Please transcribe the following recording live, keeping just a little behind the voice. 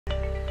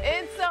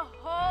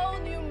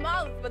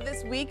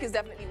week is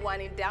definitely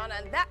winding down,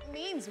 and that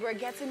means we're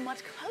getting much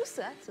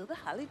closer to the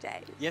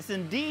holidays. Yes,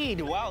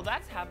 indeed. While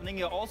that's happening,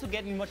 you're also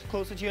getting much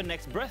closer to your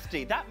next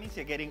birthday. That means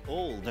you're getting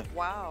old.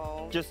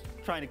 Wow. Just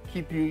trying to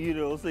keep you, you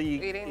know, so you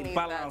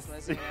balance.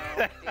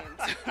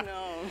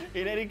 No.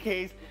 In any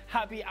case,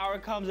 happy hour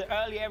comes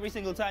early every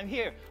single time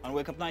here on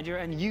Wake Up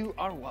Nigeria, and you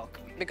are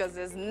welcome. Because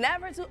it's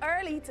never too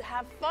early to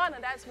have fun,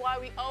 and that's why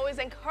we always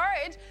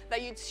encourage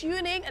that you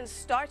tune in and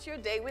start your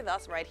day with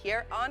us right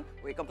here on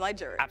Wake Up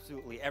Nigeria.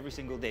 Absolutely, every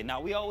single day.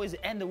 Now, we always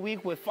end the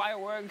week with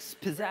fireworks,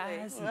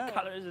 pizzazz, and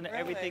colors and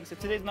everything, so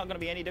today's not going to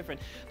be any different.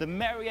 The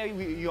merrier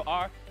you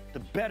are, the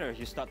better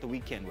you start the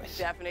weekend with.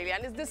 Definitely,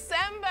 and it's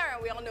December,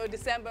 and we all know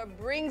December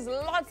brings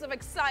lots of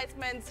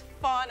excitement,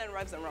 fun, and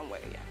revs and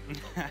runway.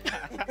 Yeah.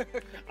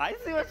 I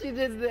see what she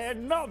did there.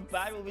 Not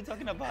bad. We'll be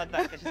talking about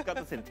that because she's got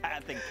this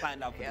entire thing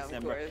planned out for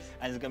December,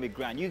 and it's gonna be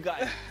grand. You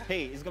guys,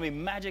 hey, it's gonna be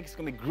magic. It's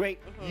gonna be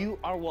great. You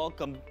are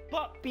welcome.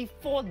 But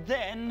before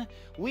then,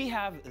 we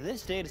have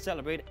this day to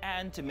celebrate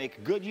and to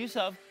make good use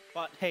of.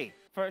 But hey,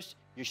 first,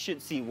 you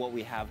should see what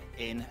we have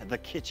in the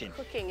kitchen.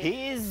 Cooking.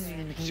 He's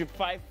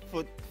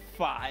 5'5".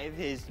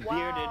 He's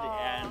bearded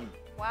and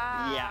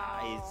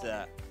yeah, he's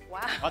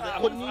wow.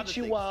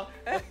 Konnichiwa,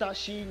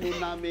 watashi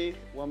no name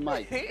wa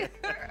Mike.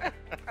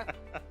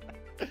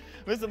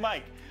 Mr.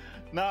 Mike,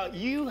 now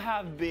you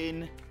have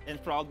been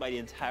enthralled by the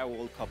entire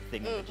World Cup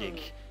thing,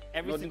 Jake.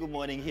 Every single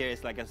morning here,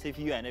 it's like as if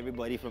you and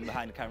everybody from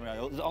behind the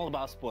camera, it's all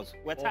about sports.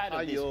 We're tired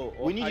of this.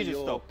 We need you to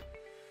stop.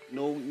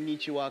 No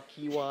Nichiwa,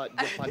 Kiwa,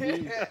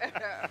 Japanese.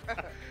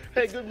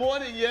 Hey, good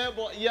morning,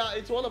 but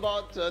it's all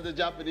about the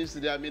Japanese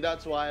today. I mean,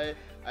 that's why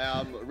I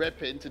am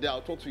repping today.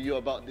 I'll talk to you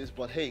about this,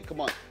 but hey, come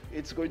on.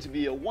 It's going to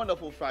be a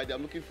wonderful Friday.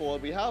 I'm looking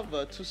forward. We have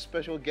two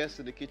special guests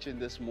in the kitchen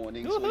this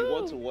morning, so you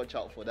want to watch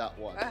out for that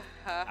one.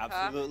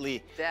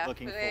 Absolutely.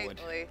 Definitely. Looking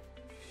forward.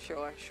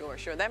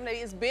 Sure. Definitely,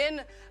 it's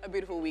been a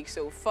beautiful week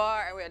so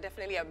far, and we are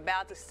definitely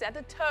about to set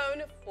the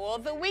tone for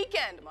the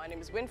weekend. My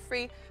name is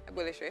Winfrey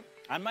Agbolishe.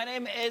 And my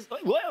name is...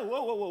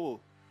 Whoa.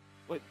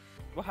 Wait,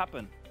 what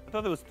happened? I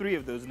thought there was 3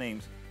 of those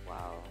names.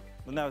 Wow.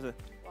 But now it's a...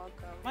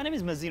 Welcome. My name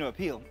is Mazino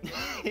Appeal.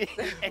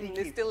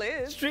 It still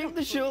is. Stream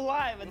the show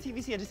live at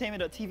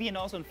tvcentertainment.tv and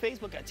also on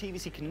Facebook at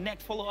TVC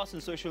Connect. Follow us on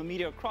social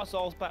media across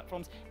all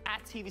platforms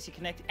at TVC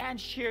Connect and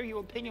share your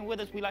opinion with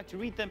us. We like to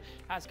read them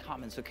as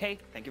comments, okay?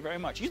 Thank you very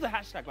much. Use the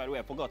hashtag, by the way,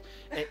 I forgot.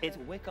 It's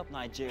Wake Up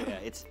Nigeria.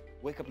 It's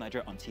Wake Up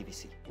Nigeria on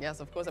TVC. Yes,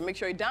 of course. And make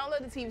sure you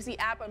download the TVC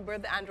app on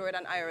both the Android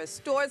and iOS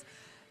stores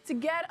to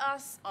get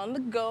us on the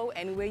go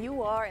anywhere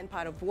you are in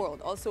part of the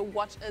world. Also,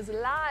 watch us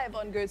live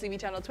on GOTV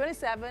channel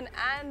 27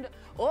 and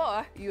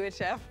or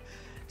UHF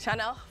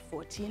channel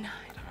 49.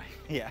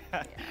 Yeah.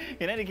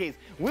 In any case,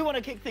 we want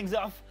to kick things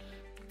off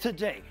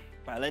today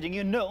by letting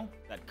you know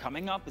that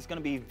coming up is going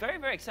to be very,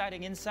 very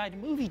exciting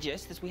inside Movie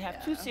Gist, as we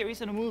have 2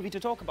 series and a movie to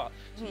talk about.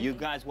 So you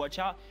guys watch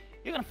out.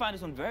 You're going to find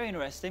this one very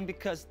interesting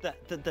because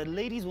the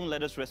ladies won't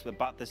let us rest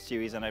about this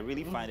series, and I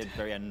really find it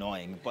very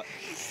annoying. But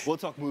we'll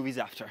talk movies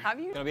after.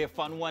 Have you? It's going to be a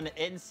fun one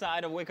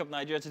inside of Wake Up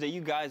Nigeria today.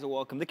 You guys are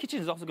welcome. The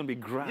kitchen is also going to be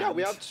grand. Yeah,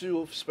 we have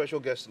 2 special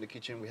guests in the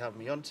kitchen. We have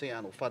Miyonse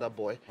and Father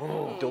Boy.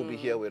 They'll be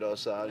here with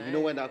us. You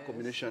know when that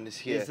combination is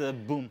here. It's a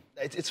boom.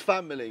 It's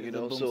family, you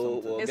know.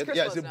 So it's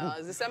Christmas now.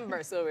 It's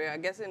December, so we're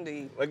getting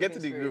the... We're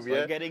getting the groove,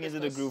 We're getting into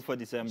the groove for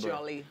December.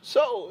 Jolly.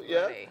 So,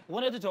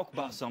 Wanted to talk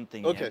about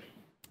something. Okay.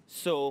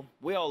 So,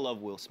 we all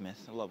love Will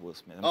Smith. I love Will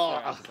Smith. I'm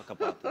sorry I have to talk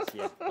about this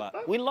yet,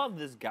 but we love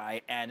this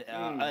guy. And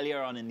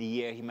earlier on in the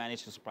year, he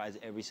managed to surprise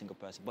every single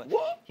person. But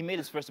he made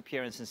his first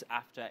appearance since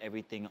after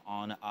everything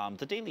on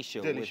The Daily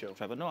Show with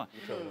Trevor Noah.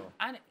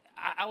 And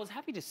I was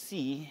happy to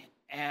see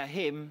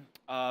him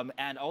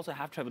and also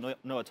have Trevor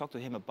Noah talk to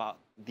him about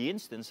the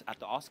instance at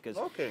the Oscars.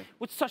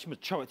 With such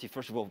maturity,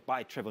 first of all,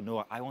 by Trevor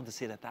Noah. I want to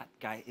say that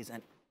guy is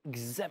an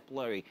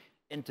exemplary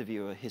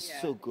interviewer. He's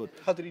so good.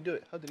 How did he do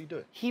it?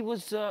 He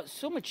was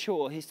so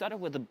mature. He started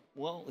with the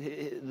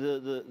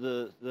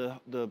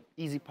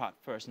easy part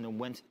first, and then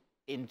went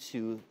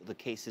into the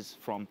cases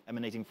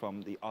emanating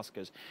from the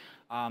Oscars.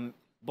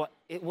 But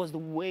it was the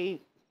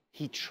way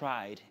he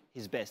tried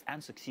his best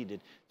and succeeded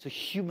to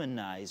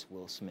humanize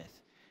Will Smith.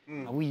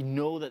 We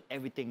know that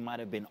everything might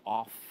have been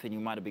off, and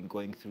you might have been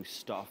going through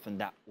stuff, and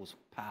that was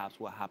perhaps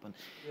what happened.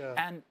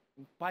 And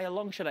by a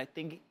long shot, I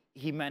think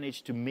he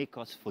managed to make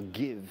us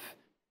forgive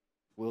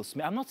Will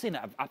Smith. I'm not saying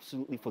that I've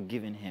absolutely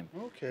forgiven him.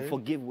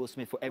 Forgive Will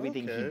Smith for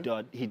everything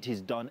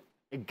he's done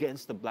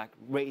against the black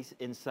race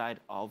inside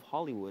of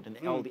Hollywood and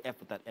all the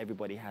effort that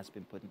everybody has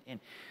been putting in.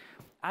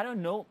 I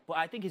don't know, but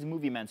I think his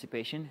movie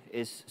Emancipation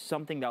is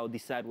something that will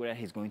decide whether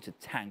he's going to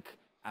tank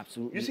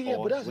absolutely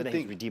or whether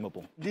he's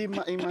redeemable. The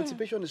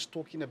Emancipation is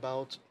talking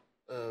about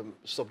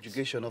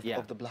subjugation of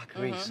the black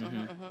race.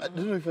 I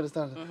don't know if you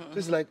understand. So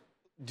it's like,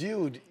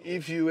 dude,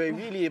 if you were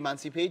really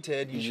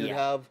emancipated, you should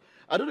have...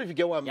 I don't know if you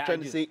get what I'm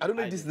trying to say. I don't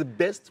know if this is the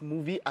best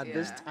movie at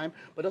this time,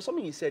 but there's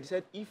something he said. He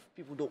said, if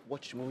people don't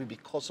watch the movie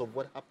because of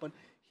what happened,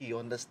 he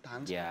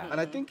understands.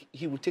 And I think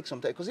he will take some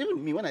time. Because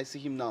even me, when I see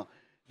him now,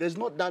 there's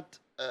not that,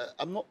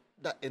 I'm not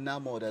that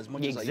enamored as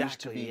much as I used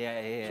to be.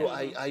 Yeah. So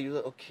I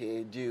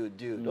okay,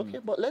 dude. Okay,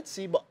 but let's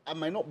see. But I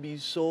might not be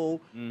so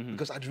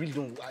because I really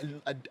don't.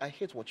 I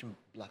hate watching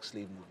black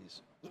slave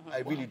movies. I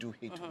really do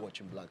hate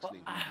watching black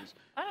slave movies.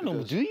 I don't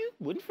know. Do you,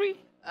 Winfrey?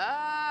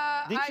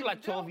 Didn't you I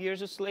like 12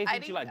 Years a Slave?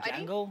 Didn't you like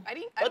Django? I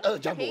don't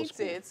Django was hate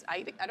cool. it.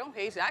 I don't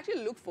hate it. I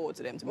actually look forward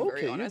to them, to be Okay,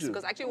 very you honest, do.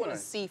 because I actually want to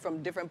Alright. see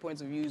from different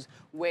points of views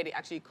where they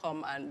actually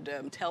come and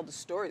tell the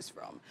stories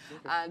from.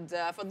 And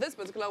for this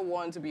particular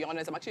one, to be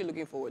honest, I'm actually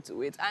looking forward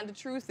to it. And the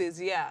truth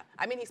is, yeah,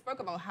 I mean, he spoke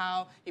about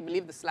how he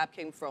believed the slap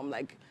came from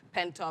like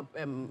pent-up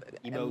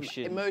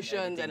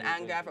emotions and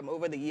anger from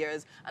over the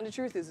years. And the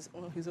truth is,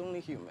 he's only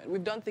human.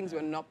 We've done things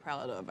we're not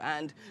proud of.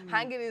 And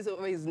hanging is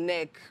over his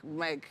neck,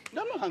 like,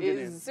 No, I'm not hanging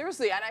him.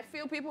 seriously. And I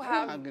feel people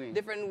have hungry.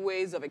 different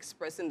ways of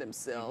expressing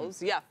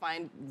themselves. Yeah,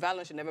 fine,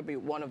 violence should never be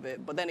one of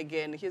it. But then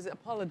again, he's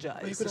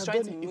apologized. You could He's have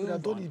trying done to it. You move could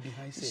have done on. it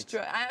behind He's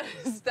set. I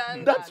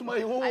understand That's that, my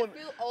but own. I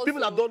feel also,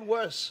 People have done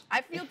worse.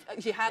 I feel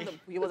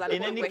he was at a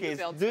In point any where he case,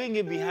 felt doing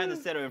it behind the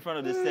set or in front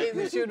of the set,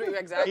 he should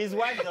exactly. his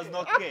wife does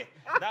not care.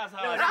 That's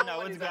how I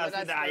went to go and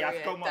said, I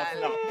have come out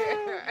now.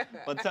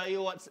 But tell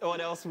you what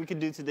else we can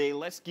do today.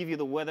 Let's give you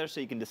the weather so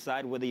you can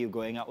decide whether you're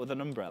going out with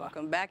an umbrella.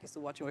 Welcome back. You're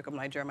still watching Wake Up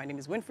Nigeria. My name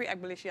is Winfrey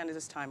Agbelishi, and it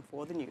is time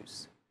for the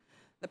news.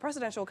 The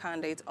presidential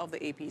candidate of the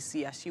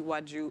APC,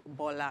 Asiwaju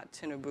Bola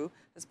Tinubu,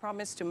 has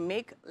promised to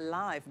make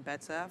life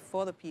better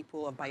for the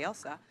people of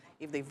Bayelsa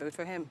if they vote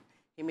for him.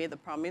 He made the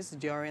promise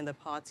during the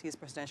party's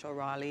presidential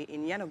rally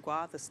in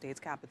Yenagoa, the state's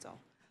capital.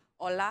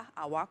 Ola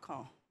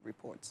Awakan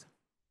reports.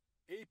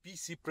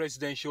 APC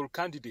presidential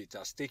candidate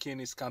has taken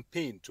his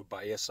campaign to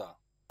Bayelsa.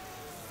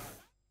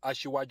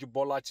 Asiwaju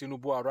Bola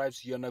Tinubu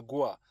arrives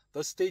Yenagoa,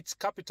 the state's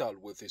capital,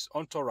 with his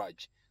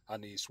entourage,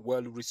 and is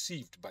well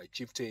received by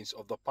chieftains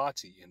of the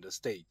party in the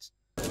state.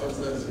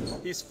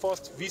 His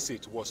first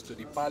visit was to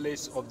the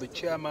palace of the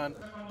chairman,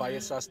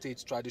 Bayelsa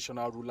State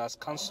Traditional Rulers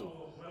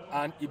Council,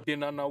 and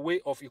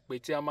Ibenanawe of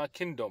Ikpetiama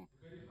Kingdom,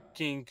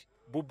 King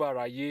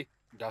Bubaraye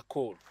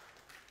Dakol.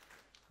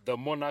 The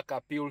monarch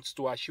appealed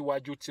to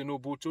Asiwaju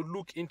Tinubu to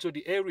look into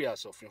the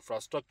areas of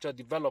infrastructure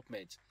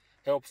development,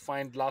 help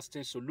find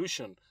lasting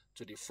solution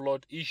to the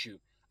flood issue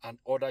and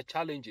other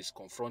challenges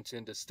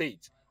confronting the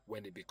state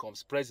when he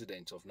becomes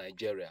president of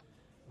Nigeria.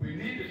 We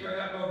need the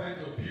federal government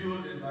to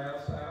build in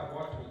Bayelsa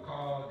what we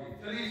call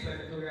the 3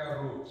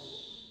 senatorial roads.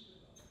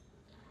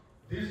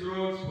 These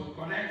roads will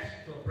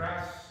connect to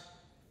Brass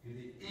in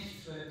the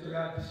East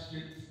Senatorial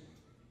District,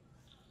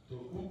 to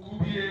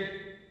Ukubie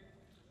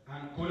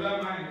and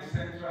Kolama in the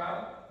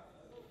Central,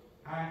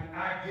 and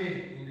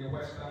Age in the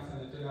Western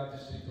Senatorial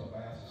District of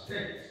Bayelsa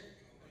State.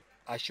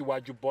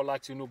 Asiwaju Bola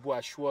Tinubu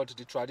assured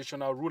the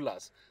traditional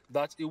rulers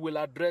that he will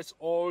address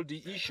all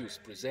the issues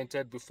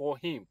presented before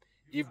him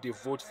if they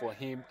vote for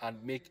him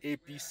and make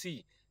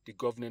APC the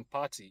governing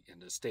party in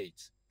the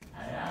state.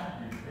 I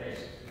am the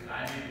best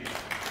candidate.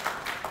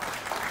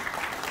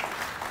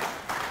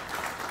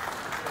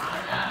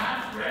 And I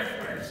have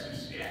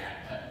references here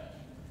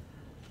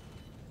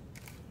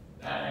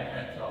that I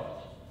can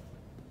talk.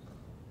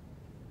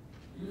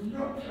 You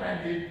not try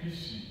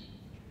APC.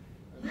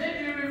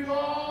 Maybe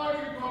before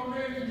the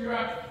complaints you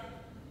have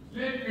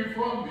laid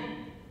before me,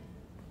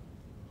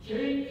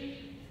 change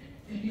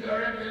your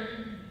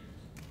representative.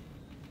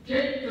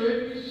 Change to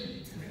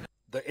APC.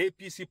 The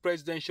APC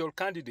presidential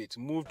candidate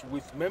moved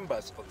with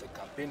members of the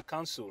campaign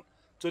council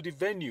to the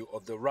venue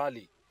of the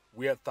rally,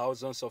 where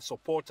thousands of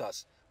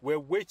supporters were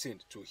waiting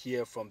to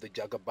hear from the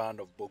Jagaban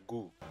of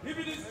Bogu. If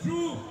it is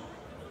true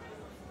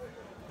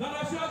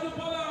that Asiwaju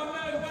Bola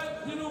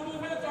Ahmed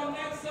Tinubu went on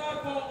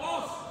exile for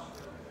us,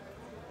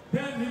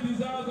 then he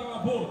deserves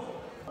our vote.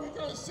 We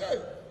can say,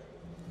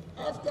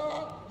 after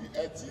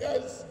the 8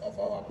 years of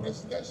our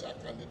presidential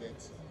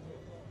candidate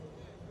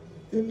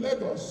in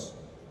Lagos,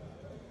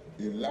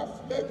 he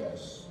left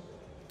Lagos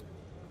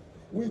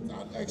with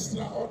an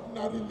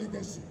extraordinary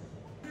legacy.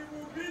 He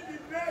will be the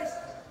next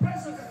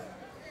president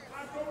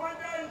and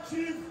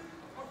commander-in-chief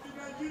of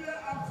the Nigerian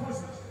Armed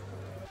Forces.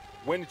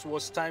 When it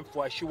was time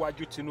for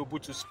Asiwaju Tinubu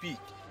to speak,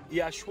 he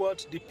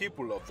assured the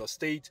people of the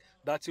state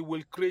that he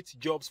will create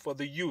jobs for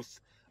the youth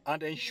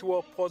and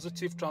ensure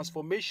positive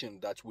transformation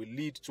that will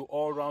lead to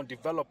all-round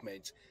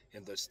development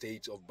in the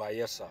state of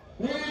Bayelsa.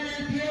 We will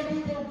be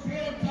able to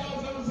create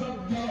thousands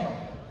of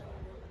jobs.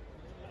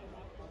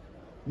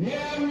 Here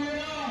we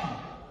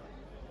are,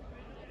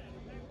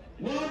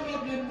 one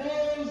of the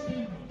most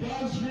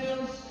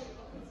industrious,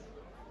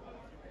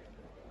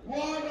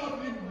 one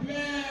of the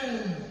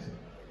blessed,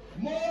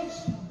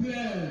 most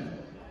blessed,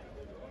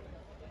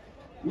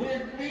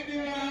 with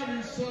mineral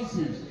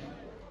resources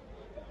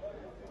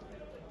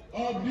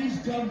of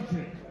this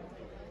country.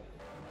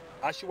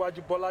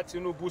 Asiwaju Bola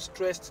Tinubu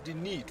stressed the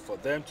need for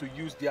them to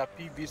use their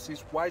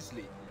PVCs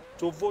wisely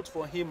to vote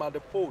for him at the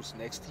polls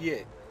next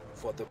year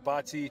for the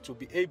party to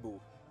be able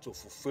to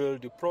fulfill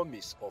the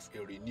promise of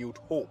a renewed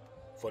hope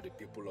for the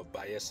people of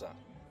Bayelsa.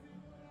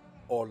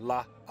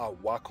 Ola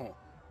Awakan,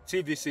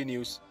 TVC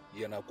News,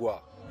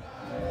 Yenagoa.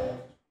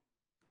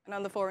 And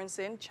on the foreign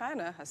scene,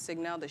 China has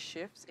signaled a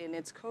shift in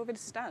its COVID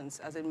stance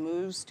as it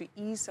moves to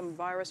ease some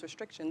virus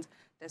restrictions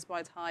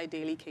despite high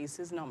daily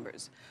cases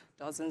numbers.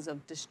 Dozens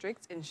of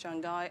districts in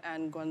Shanghai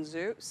and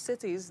Guangzhou,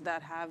 cities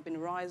that have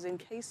been rising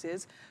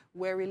cases,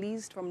 were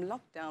released from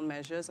lockdown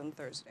measures on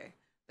Thursday.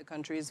 The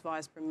country's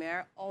vice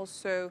premier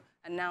also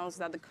announced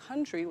that the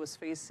country was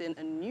facing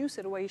a new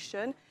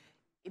situation.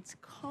 It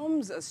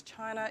comes as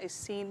China is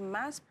seeing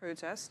mass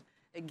protests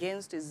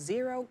against a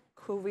zero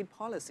COVID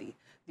policy.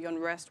 The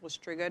unrest was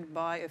triggered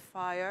by a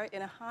fire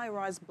in a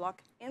high-rise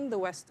block in the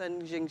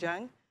western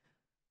Xinjiang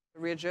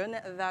region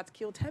that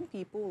killed 10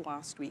 people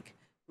last week.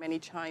 Many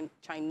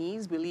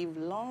Chinese believe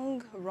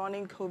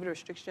long-running COVID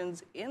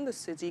restrictions in the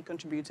city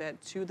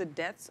contributed to the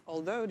deaths,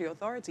 although the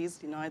authorities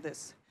deny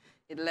this.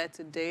 It led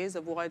to days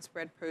of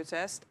widespread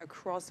protest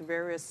across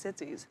various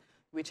cities,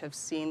 which have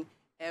seen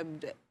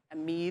ebbed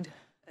amid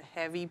a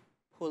heavy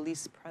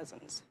police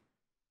presence.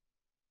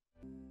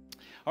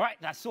 All right,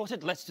 that's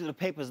sorted. Let's do the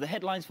papers. The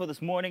headlines for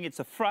this morning. It's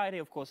a Friday.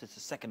 Of course, it's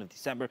the 2nd of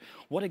December.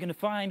 What are you going to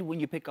find when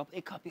you pick up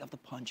a copy of the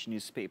Punch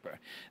newspaper?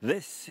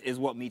 This is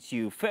what meets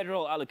you.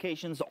 Federal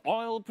allocations.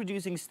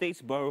 Oil-producing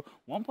states borrow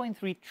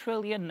 1.3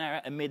 trillion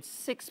naira amid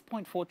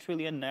 6.4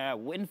 trillion naira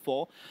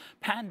windfall.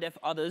 Pandef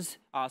others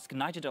ask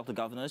Niger Delta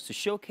governors to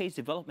showcase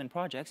development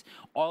projects.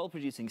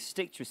 Oil-producing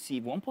states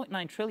receive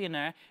 1.9 trillion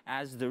naira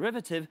as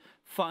derivative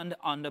fund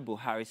under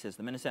Buhari, says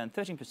the minister, and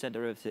 13%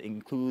 derivative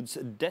includes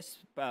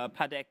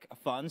PADEC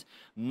funds,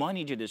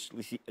 money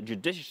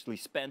judiciously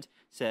spent,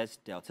 says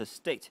Delta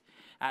State.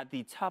 At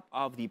the top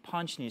of the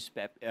Punch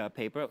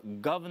newspaper,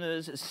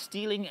 governors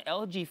stealing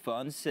LG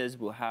funds, says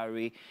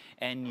Buhari.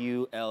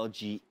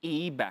 NULGE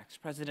backs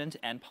president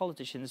and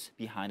politicians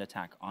behind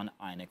attack on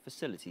INEC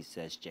facilities,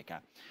 says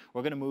Jeka.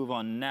 We're going to move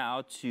on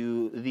now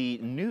to the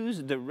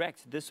News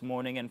Direct this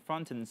morning, and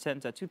front and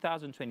center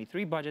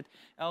 2023 budget.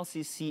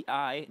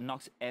 LCCI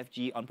knocks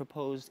FG on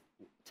proposed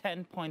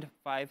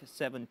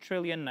 10.57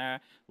 trillion naira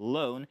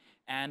loan,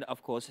 and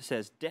of course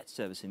says debt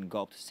service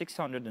engulfed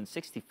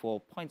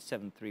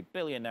 664.73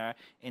 billion naira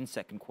in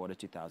second quarter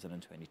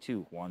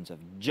 2022. Warns of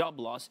job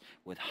loss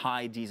with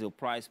high diesel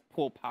price,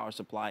 poor power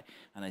supply,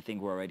 and I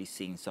think we're already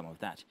seeing some of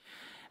that.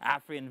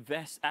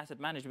 Afrinvest Asset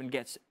Management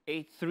gets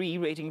a 3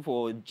 rating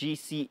for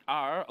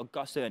GCR.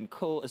 Augusta &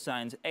 Co.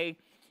 assigns A.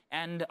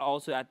 And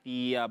also at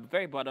the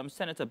very bottom,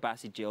 Senator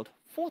Bassi jailed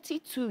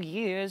 42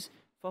 years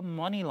for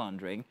money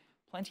laundering.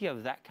 Plenty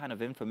of that kind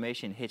of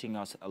information hitting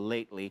us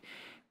lately.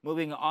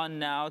 Moving on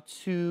now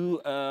to,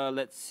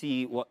 let's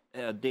see what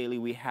daily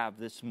we have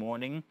this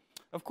morning.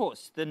 Of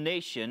course, The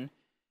Nation.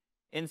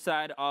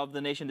 Inside of The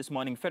Nation this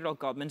morning, federal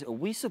government,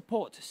 we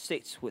support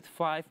states with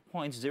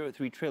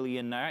 5.03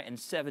 trillion naira in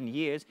 7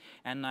 years,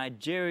 and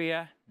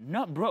Nigeria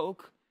not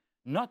broke,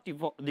 not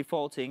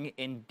defaulting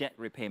in debt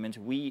repayment.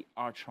 We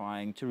are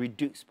trying to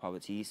reduce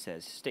poverty,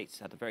 says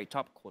states. At the very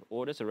top, court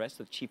orders arrest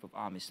of Chief of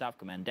Army Staff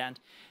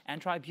Commandant,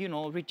 and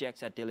tribunal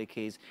rejects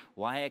Adeleke's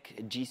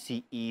WAEC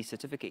GCE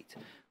certificate.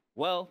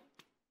 Well,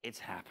 it's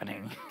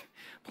happening.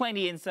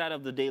 Plenty inside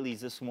of the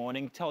dailies this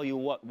morning. Tell you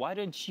what, why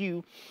don't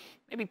you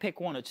maybe pick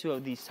one or two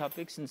of these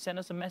topics and send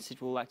us a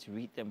message. We'd like to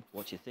read them,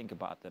 what you think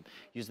about them.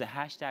 Use the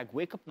hashtag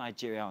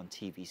 #WakeUpNigeria on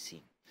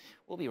TVC.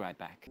 We'll be right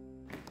back.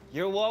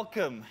 You're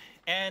welcome.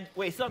 And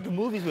wait, it's not the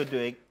movies we're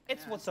doing.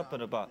 It's What's Up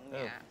and About.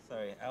 Yeah. Oh,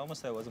 sorry. I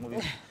almost said it was a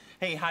movie.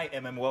 Hey, hi,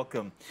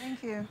 welcome.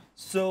 Thank you.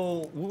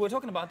 So we were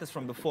talking about this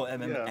from before,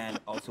 Yeah. and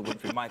also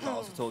Winfrey. Michael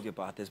also told you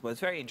about this, but it's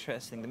very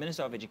interesting. The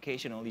Minister of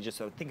Education only just,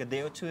 I think, a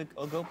day or two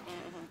ago,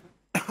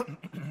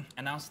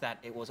 announced that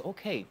it was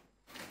okay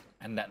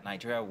and that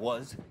Nigeria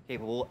was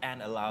capable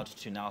and allowed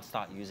to now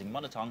start using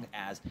mother tongue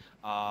as,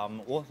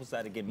 what was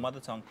that again? Mother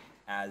tongue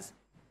as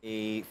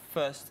a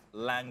first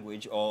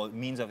language or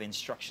means of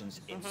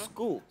instructions in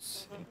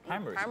schools, in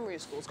primary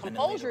schools, And then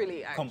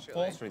compulsorily, actually.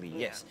 Compulsorily,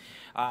 yes.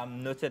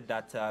 Noted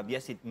that,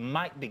 yes, it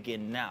might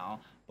begin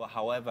now, but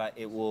however,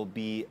 it will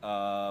be,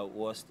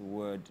 what's the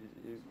word,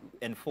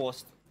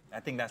 enforced, I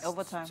think that's...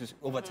 Over time.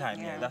 Over time,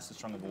 yeah, Yeah. that's the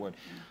stronger word.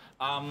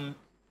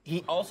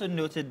 He also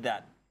noted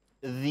that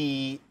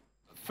the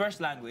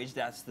first language,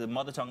 that's the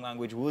mother tongue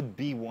language, would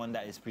be one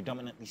that is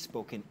predominantly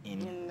spoken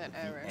in that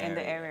area. In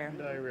the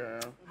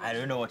area. I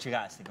don't know what you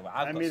guys think about.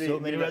 I've got mean, so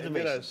many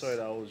reservations. I saw it,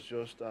 I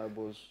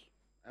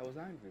was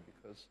angry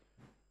because,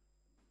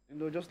 you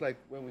know, just like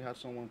when we had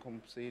someone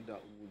come say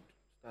that we would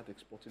start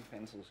exporting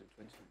pencils in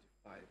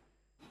 2025,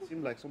 it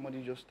seemed like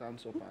somebody just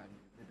stands up and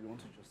maybe want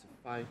to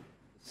justify the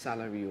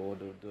salary or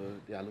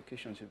the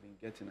allocations you've been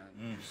getting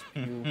and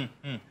spew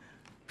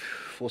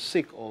for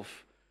sake of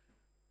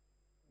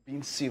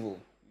being civil.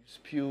 You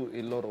spew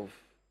a lot of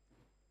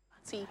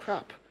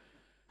crap.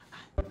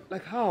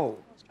 Like how?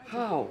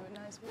 How?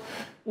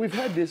 We've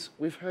heard this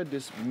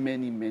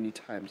many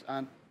times,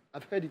 and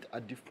I've heard it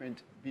at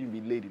being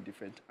relayed in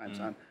different times,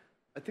 and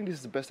I think this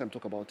is the best time to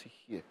talk about it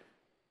here.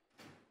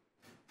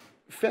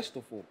 First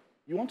of all,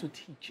 you want to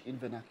teach in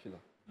vernacular.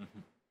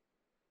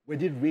 Were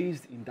they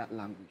raised in that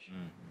language?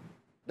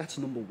 That's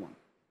number one.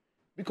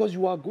 Because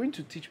you are going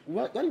to teach,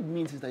 what it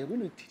means is that you're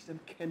going to teach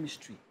them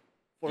chemistry,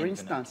 for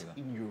instance,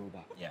 in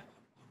Yoruba. Yeah.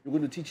 You're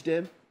going to teach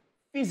them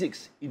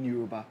physics in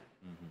Yoruba.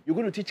 You're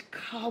going to teach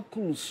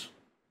calculus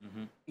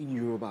in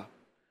Yoruba.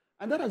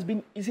 And that has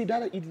been, you see,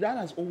 that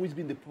has always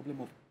been the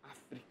problem of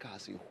Africa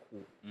as a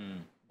whole.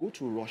 Go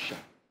to Russia,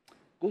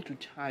 go to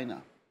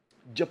China,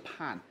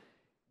 Japan.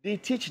 They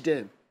teach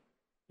them,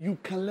 you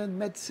can learn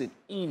medicine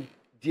in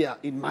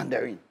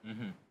Mandarin.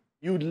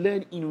 You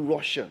learn in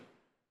Russian.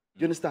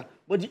 You understand?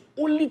 But the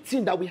only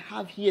thing that we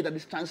have here that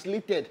is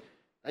translated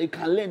that you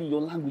can learn in your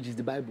language is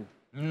the Bible.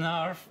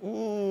 No,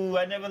 ooh,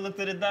 I never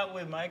looked at it that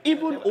way, Mike.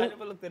 Even I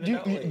never looked at it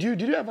that way.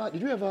 Did you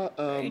ever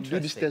do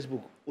this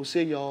textbook?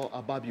 Oseyo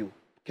Ababio.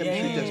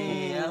 Chemistry textbook.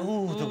 Yeah.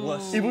 Ooh, the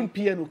worst. Even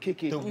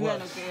PNOKK. The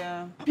worst.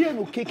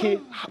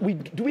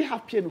 PNOKK, do we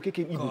have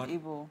PNOKK in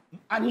Igbo?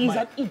 And he's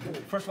an Igbo.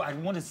 First of all, I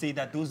want to say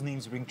that those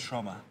names bring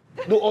trauma.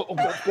 No,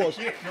 of course.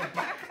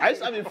 I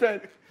used to have a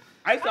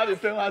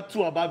friend who had two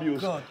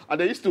Ababios,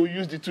 and they used to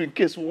use the two in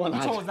case one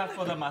had. Which one was that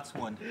for the maths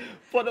one?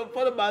 For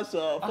the maths,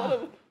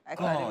 God.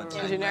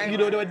 Engineering. You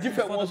know, there were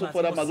different ones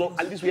for them as well.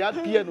 At least we had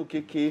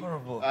PNOKK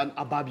and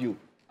Ababio.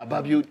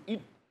 Ababio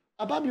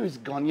is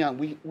Ghanaian.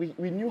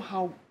 We knew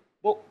how.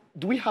 But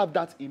do we have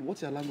that in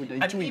what's your language?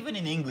 And even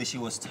in English, it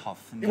was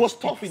tough. It was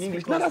tough in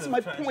English. Now that's my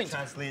point.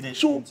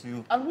 So,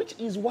 into... and which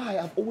is why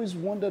I've always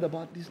wondered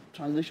about this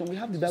translation. We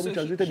have the Bible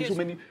translated in so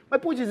many. My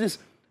point is this: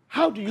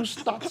 how do you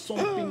start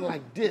something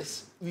like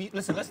this?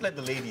 Listen, let's let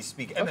the ladies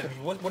speak. Emma,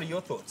 what are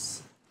your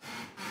thoughts?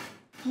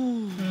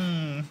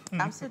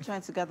 I'm still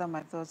trying to gather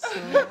my thoughts.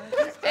 So.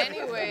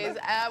 Anyways,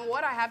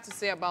 what I have to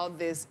say about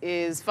this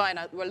is, fine,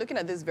 we're looking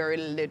at this very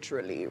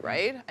literally,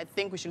 right? I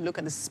think we should look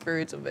at the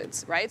spirit of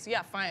it, right? So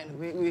yeah,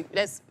 fine.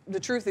 The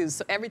truth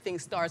is, everything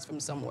starts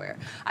from somewhere.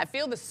 I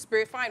feel the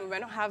spirit, fine, they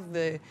might not have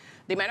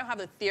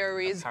the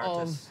theories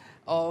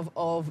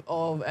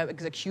of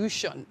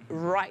execution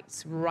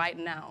right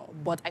now,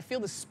 but I feel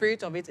the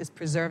spirit of it is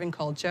preserving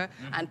culture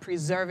and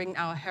preserving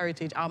our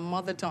heritage, our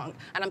mother tongue.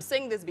 And I'm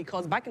saying this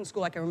because back in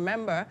school, I can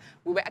remember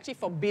we were actually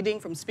forbidding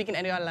from speaking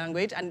any other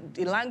language, and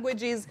the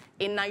languages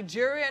in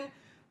Nigerian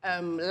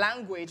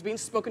language being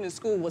spoken in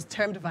school was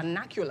termed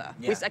vernacular,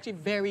 which is actually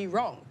very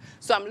wrong.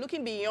 So I'm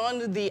looking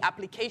beyond the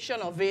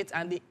application of it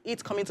and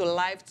it coming to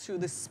life to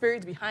the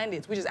spirit behind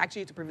it, which is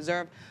actually to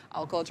preserve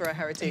our cultural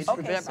heritage,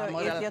 preserve our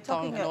mother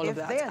tongue and all of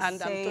that. And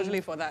I'm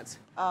totally for that.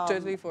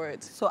 Totally for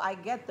it. So I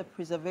get the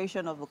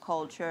preservation of the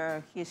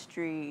culture,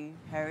 history,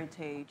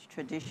 heritage,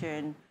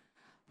 tradition,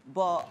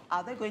 but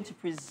are they going to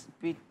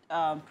be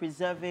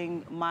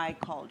preserving my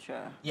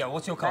culture? Yeah,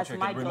 what's your culture?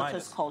 That's my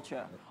daughter's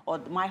culture or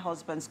my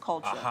husband's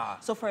culture.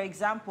 So, for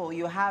example,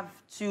 you have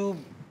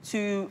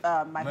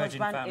my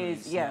husband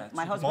families, is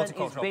my husband is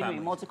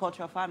Benue,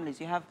 multicultural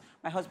families. You have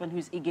my husband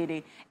who's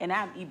Igede, and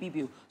I'm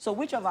Ibibiu. So,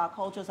 which of our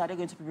cultures are they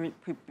going to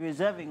be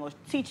preserving or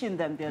teaching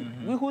them?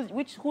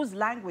 Whose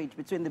language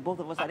between the both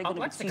of us are they going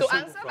to be teaching? To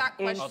answer that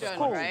question,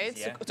 right?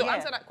 To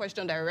answer that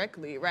question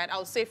directly, right?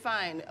 I'll say,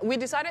 fine. We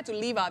decided to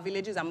leave our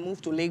villages and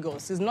move to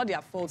Lagos. It's not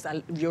their fault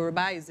that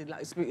Yoruba is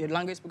a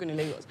language spoken in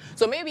Lagos.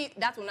 So maybe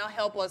that will now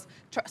help us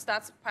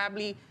start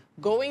probably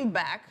going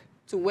back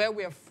to where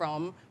we're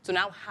from, to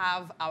now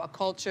have our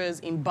cultures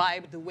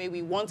imbibed the way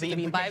we want it to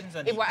be imbibed.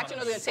 If we're actually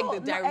not going to take the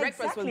direct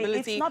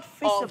responsibility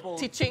of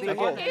teaching.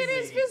 It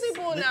is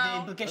feasible now. The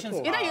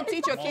implications either you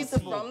teach your kids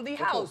from the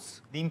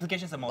house. The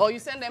implications are multiple. Or you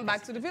send them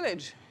back to the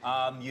village.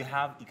 You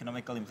have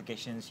economical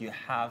implications, you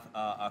have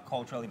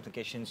cultural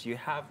implications, you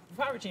have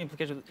far-reaching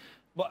implications.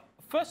 But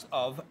first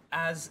off,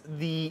 as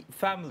the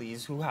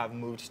families who have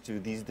moved to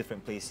these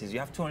different places, you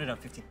have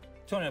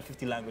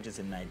 250 languages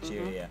in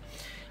Nigeria.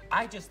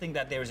 I just think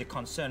that there is a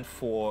concern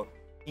for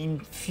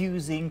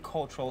infusing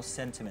cultural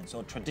sentiments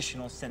or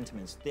traditional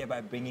sentiments, thereby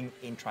bringing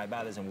in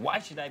tribalism. Why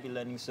should I be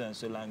learning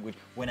so-and-so language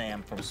when I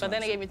am from so-and-so? But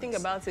then again, if you think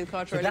about it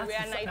culturally, we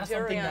are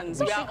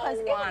Nigerians. We are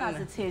all one.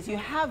 As it is, you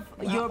have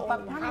your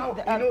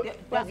already.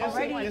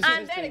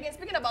 And then again,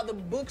 speaking about the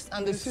books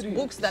and the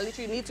books that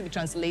literally need to be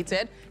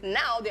translated,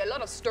 now there are a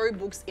lot of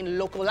storybooks in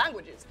local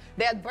languages.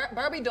 There are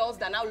Barbie dolls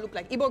that now look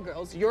like Igbo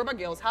girls, Yoruba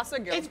girls, Hausa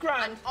girls,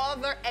 and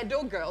other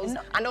Edo girls,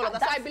 and all of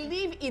that. So I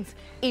believe it's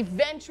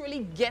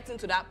eventually getting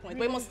to that point.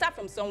 We must start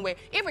from somewhere.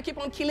 If we keep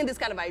on killing these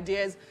kind of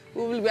ideas,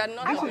 we are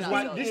not helping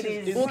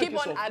ourselves. We'll keep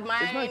on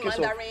admiring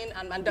Mandarin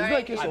and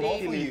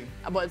Mandarin.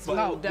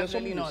 But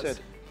definitely not.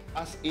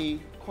 As a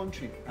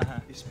country,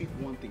 they speak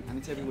one thing, and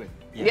it's everywhere.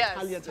 Yes.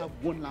 Italians have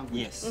one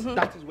language. Yes.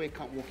 That is where it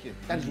can't work here.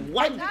 That is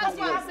why it can't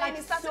work. I'm saying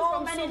it starts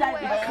from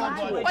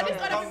somewhere. But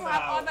these other people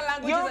have other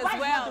languages as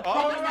well.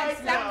 All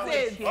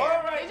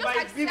right,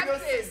 my Igbo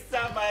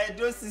sister, my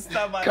Edo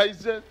sister, my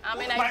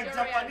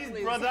Japanese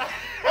brother.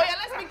 Oh yeah,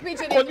 let's speak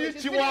Pidgin English.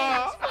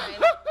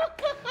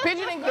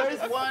 Pidgin English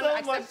is one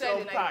accepted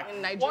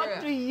in Nigeria. What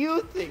do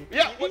you think?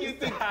 Yeah, what do you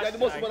think? You're the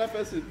most important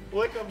person.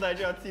 Welcome,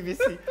 Nigeria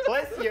TVC.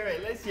 Let's hear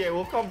it. Let's hear it.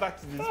 We'll come back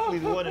to this.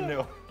 Please, we want to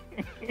know.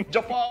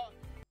 Japan.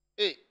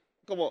 Hey,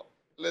 come on.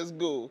 Let's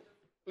go.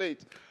 Play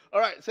it. All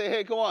right, say,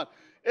 hey, come on.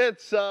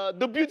 It's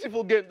the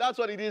beautiful game. That's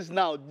what it is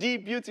now. The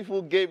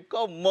beautiful game.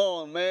 Come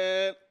on,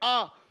 man.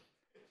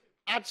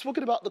 I'd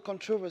spoken about the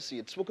controversy.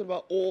 I'd spoken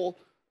about all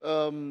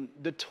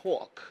the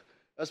talk.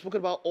 I've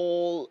spoken about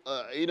all,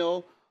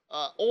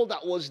 all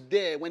that was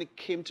there when it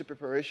came to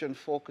preparation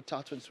for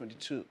Qatar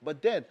 2022.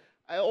 But then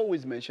I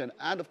always mention,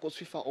 and of course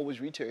FIFA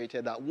always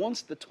reiterated, that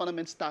once the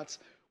tournament starts,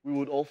 we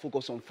would all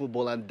focus on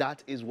football, and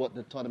that is what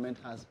the tournament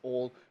has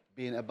all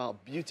been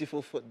about.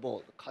 Beautiful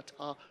football.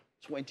 Qatar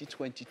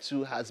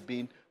 2022 has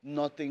been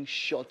nothing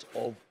short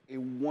of a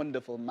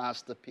wonderful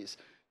masterpiece.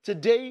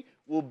 Today,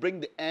 we'll bring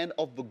the end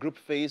of the group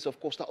phase. Of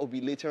course, that will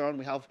be later on.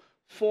 We have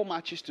 4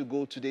 matches to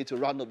go today to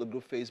round up the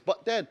group phase.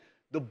 But then,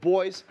 the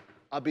boys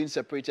are being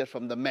separated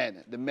from the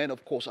men. The men,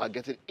 of course, are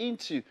getting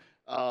into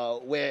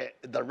where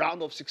the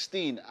round of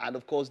 16. And,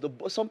 of course,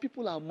 some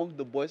people are among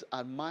the boys.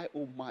 And my,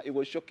 oh my, it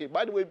was shocking.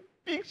 By the way,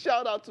 big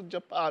shout out to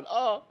Japan.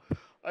 Oh,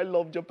 I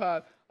love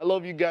Japan. I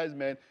love you guys,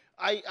 man.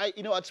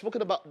 I'd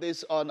spoken about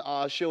this on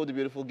our show, The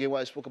Beautiful Game,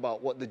 where I spoke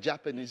about what the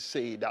Japanese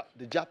say, that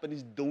the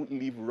Japanese don't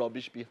leave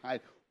rubbish behind.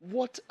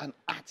 What an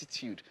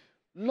attitude.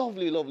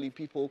 Lovely, lovely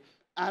people.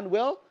 And,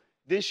 well,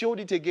 they showed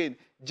it again.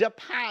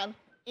 Japan,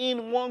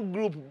 in one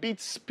group, beat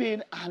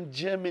Spain and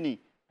Germany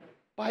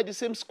by the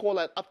same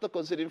scoreline after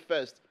conceding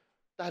first.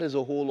 That is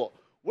a whole lot.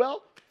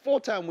 Well,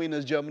 4-time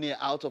winners Germany are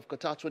out of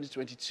Qatar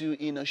 2022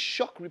 in a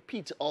shock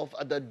repeat of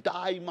the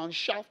Die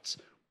Mannschafts'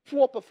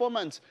 poor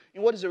performance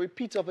in what is a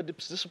repeat of a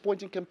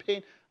disappointing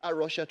campaign at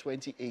Russia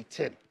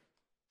 2018.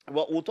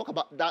 Well, we'll talk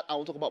about that and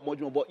we'll talk about much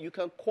more, but you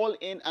can call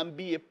in and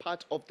be a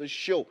part of the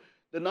show.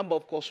 The number,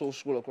 of course, will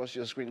scroll across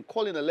your screen.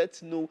 Call in and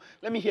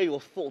let me hear your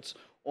thoughts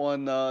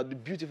on the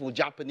beautiful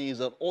Japanese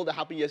and all that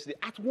happened yesterday.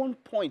 At one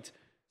point,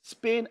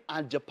 Spain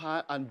and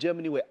Japan and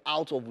Germany were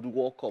out of the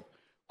World Cup.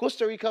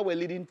 Costa Rica were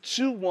leading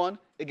 2-1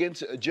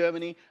 against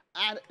Germany,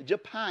 and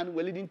Japan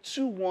were leading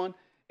 2-1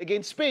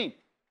 against Spain.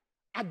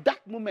 At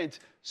that moment,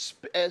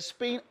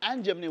 Spain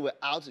and Germany were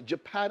out.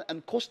 Japan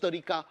and Costa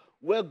Rica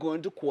were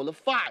going to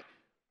qualify.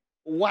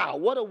 Wow,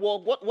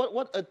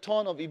 what a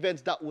turn of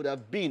events that would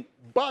have been.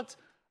 But,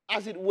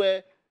 as it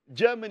were,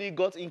 Germany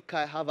got in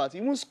Kai Havertz.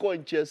 He won't score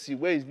in Chelsea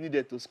where he's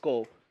needed to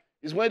score.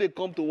 It's when they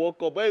come to World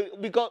Cup.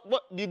 Because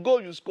the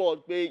goal you scored,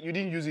 you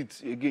didn't use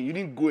it again. You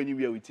didn't go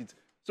anywhere with it.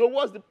 So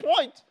what's the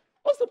point?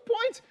 What's the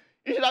point?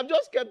 You should have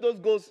just kept those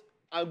goals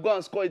and go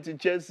and score it in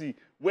Chelsea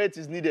where it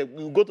is needed.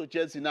 We'll go to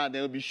Chelsea now and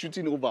then we'll be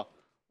shooting over.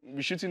 We'll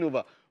be shooting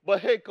over.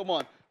 But hey, come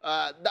on.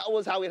 That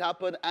was how it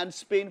happened, and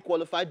Spain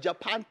qualified.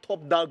 Japan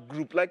topped that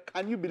group. Like,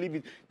 can you believe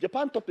it?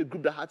 Japan topped a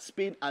group that had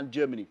Spain and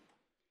Germany.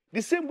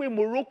 The same way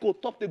Morocco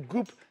topped a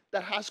group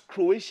that has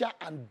Croatia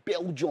and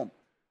Belgium.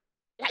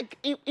 Like,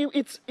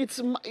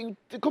 it's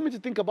coming to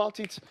think about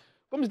it.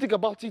 Coming to think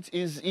about it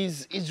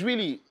is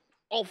really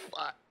off.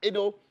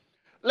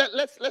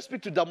 Let's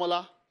speak to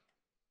Damola.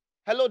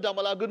 Hello,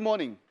 Damola. Good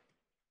morning.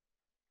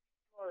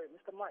 Sorry,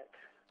 Mr. Mike.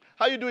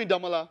 How you doing,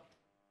 Damola?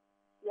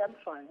 Yeah, I'm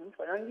fine.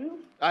 And you?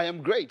 I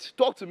am great.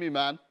 Talk to me,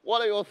 man.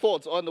 What are your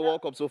thoughts on the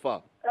World Cup so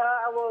far?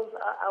 I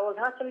was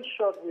actually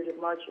shocked with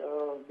the match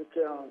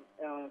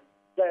between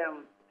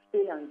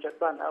Spain and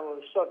Japan. I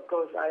was shocked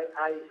because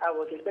I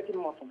was expecting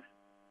more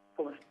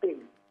from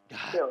Spain.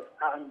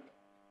 And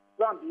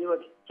lo and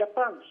behold,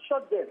 Japan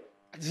shot them.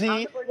 See?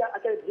 And people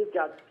actually did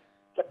that.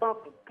 Japan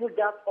put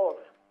that off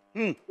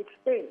with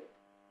Spain.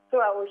 So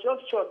I was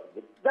just shocked.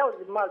 That was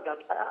the match that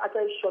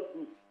actually shocked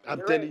me.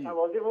 I'm telling you. I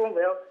was even,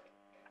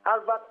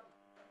 Albert,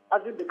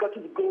 as he got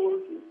the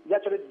goals, he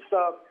actually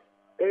deserved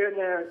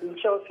in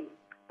Chelsea.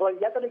 But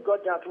he actually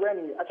got that when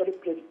he actually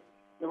played in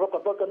the World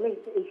Cup. But I mean,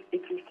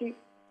 it is still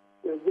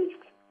a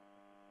waste,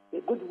 a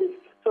good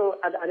waste. So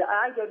I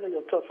don't know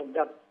your thoughts on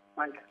that,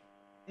 Mike.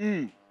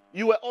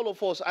 You were all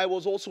of us. I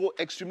was also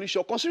extremely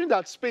shocked, considering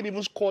that Spain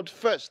even scored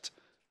first.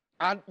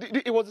 And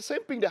it was the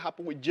same thing that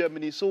happened with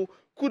Germany. So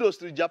kudos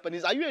to the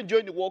Japanese. Are you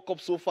enjoying the World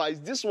Cup so far? Is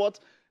this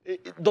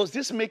does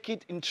this make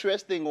it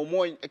interesting or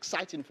more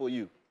exciting for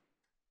you?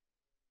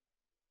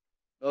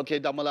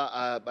 Okay,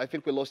 Damola, I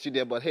think we lost you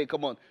there, but hey,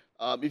 come on.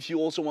 If you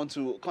also want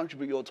to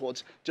contribute your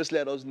thoughts, just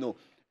let us know.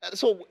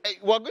 So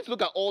we're going to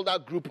look at all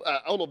that group,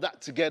 all of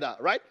that together,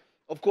 right?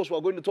 Of course,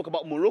 we're going to talk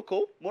about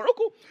Morocco.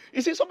 Morocco,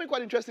 you see, something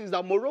quite interesting is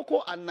that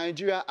Morocco and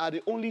Nigeria are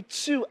the only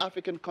 2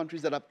 African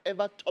countries that have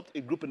ever topped a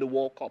group in the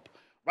World Cup,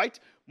 right?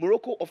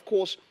 Morocco, of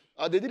course,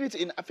 they did it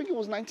in, I think it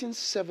was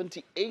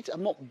 1978.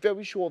 I'm not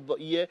very sure of the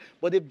year,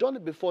 but they've done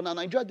it before. Now,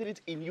 Nigeria did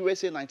it in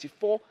USA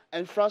 94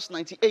 and France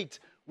 98.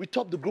 We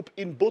topped the group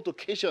in both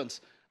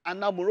occasions.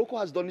 And now Morocco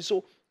has done it.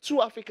 So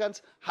 2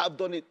 Africans have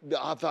done it,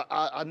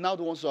 are now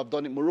the ones who have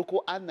done it,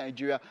 Morocco and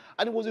Nigeria.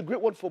 And it was a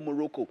great one for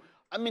Morocco.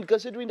 I mean,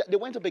 considering that they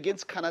went up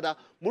against Canada,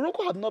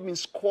 Morocco had not been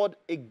scored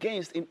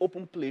against in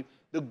open play.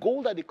 The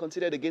goal that they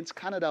considered against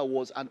Canada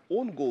was an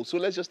own goal. So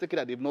let's just take it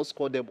that they've not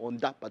scored them on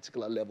that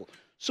particular level.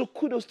 So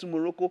kudos to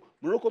Morocco.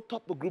 Morocco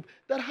topped a group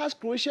that has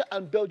Croatia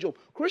and Belgium.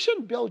 Croatia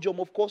and Belgium,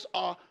 of course,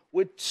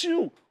 were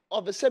 2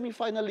 of the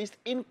semi-finalists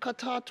in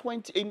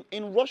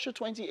in Russia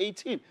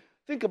 2018.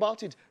 Think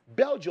about it.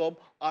 Belgium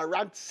are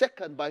ranked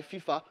 2nd by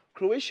FIFA.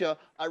 Croatia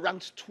are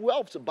ranked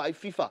 12th by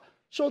FIFA.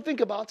 So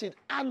think about it.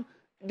 And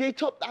they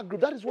topped that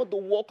group. That is what the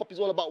World Cup is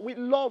all about. We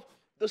love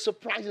the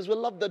surprises. We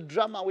love the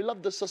drama. We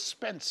love the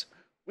suspense.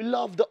 We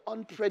love the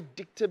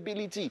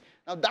unpredictability.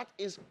 Now, that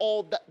is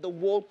all that the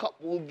World Cup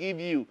will give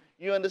you.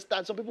 You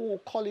understand? Some people will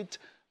call it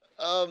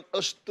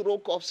a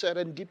stroke of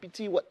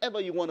serendipity, whatever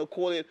you want to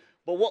call it.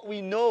 But what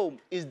we know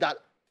is that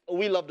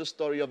we love the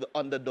story of the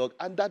underdog,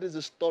 and that is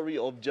the story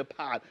of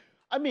Japan.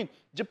 I mean,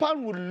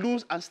 Japan would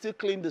lose and still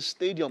clean the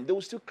stadium. They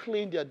will still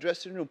clean their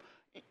dressing room.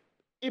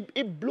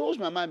 It blows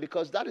my mind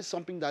because that is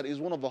something that is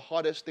one of the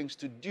hardest things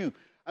to do.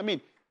 I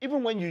mean,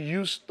 even when you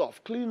use stuff,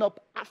 cleaning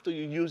up after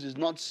you use is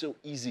not so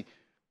easy.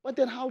 But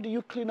then how do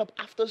you clean up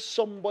after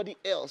somebody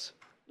else?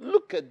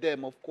 Look at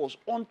them, of course,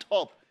 on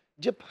top.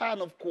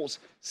 Japan, of course,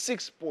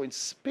 6 points.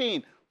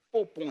 Spain,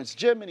 4 points.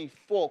 Germany,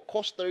 4.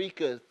 Costa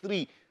Rica,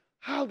 3.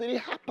 How did it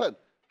happen?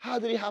 How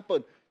did it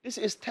happen? This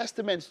is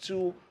testament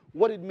to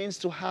what it means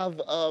to have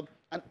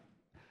an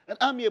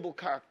amiable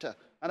character.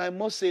 And I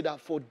must say that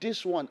for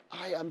this one,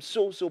 I am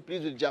so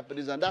pleased with the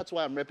Japanese, and that's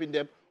why I'm repping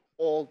them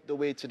all the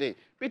way today.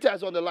 Peter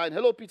is on the line.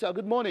 Hello, Peter.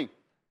 Good morning.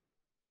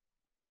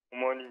 Good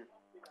morning.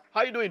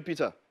 How you doing,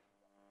 Peter?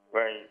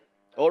 Fine.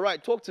 All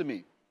right, talk to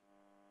me.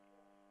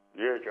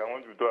 Yes, I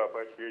want to talk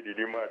about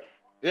the match.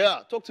 Yeah,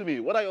 talk to me.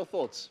 What are your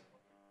thoughts?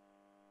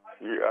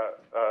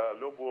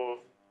 Lobo.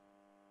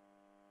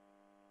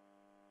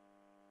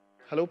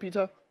 Hello,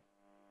 Peter?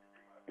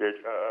 Yes,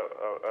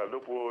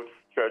 Lobo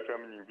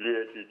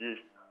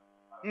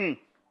Hmm.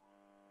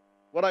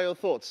 What are your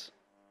thoughts?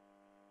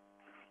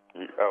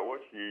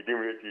 What he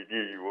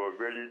did was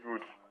very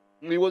good.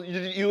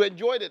 You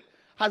enjoyed it.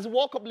 Has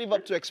World Cup lived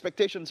up to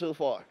expectations so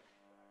far?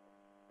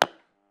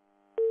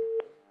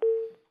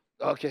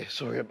 Okay,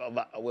 sorry about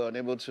that. We were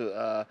unable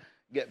to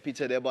get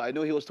Peter there, but I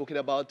know he was talking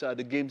about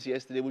the games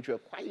yesterday, which were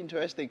quite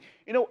interesting.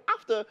 You know,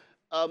 after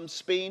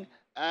Spain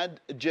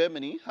and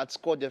Germany had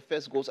scored their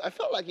first goals, I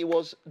felt like it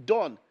was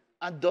done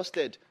and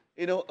dusted.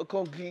 You know,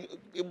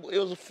 it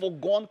was a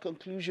foregone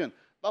conclusion.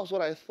 That was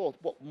what I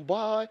thought. But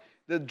by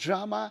the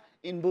drama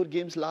in both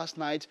games last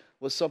night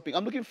was something.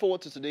 I'm looking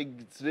forward to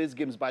today's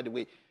games, by the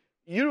way.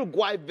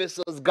 Uruguay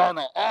versus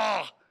Ghana.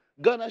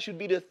 Ghana should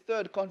be the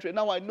third country.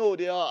 Now I know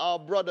they are our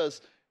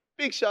brothers.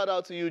 Big shout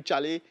out to you,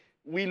 Charlie.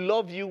 We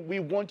love you. We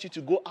want you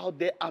to go out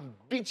there and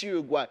beat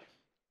Uruguay.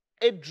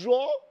 A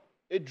draw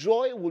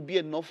would be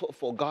enough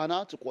for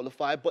Ghana to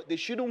qualify, but they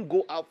shouldn't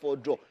go out for a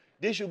draw.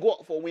 They should go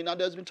out for a win. Now,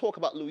 there's been talk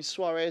about Luis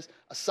Suarez,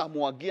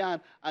 Samoa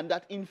Gyan, and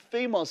that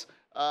infamous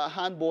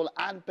handball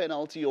and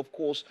penalty, of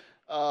course,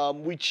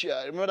 which,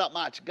 remember that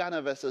match,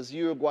 Ghana versus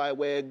Uruguay,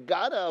 where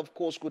Ghana, of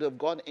course, could have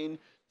gone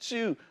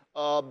into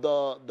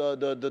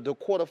the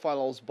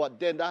quarterfinals, but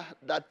then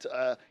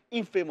that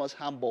infamous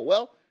handball.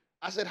 Well,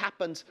 as it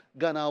happens,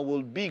 Ghana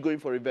will be going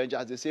for revenge,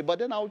 as they say. But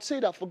then I would say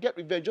that forget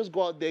revenge. Just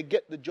go out there,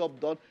 get the job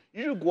done.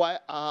 Uruguay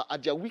are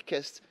at their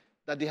weakest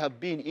that they have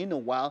been in a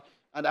while.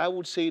 And I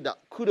would say that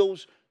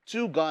kudos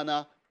to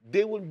Ghana.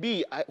 They will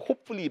be,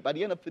 hopefully, by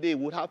the end of the day,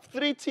 we'll have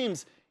 3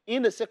 teams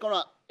in the second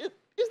round. Is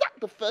that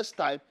the first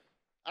time?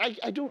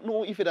 I don't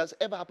know if it has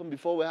ever happened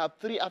before. We have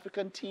 3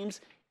 African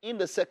teams in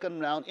the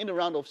second round, in the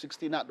round of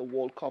 16 at the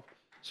World Cup.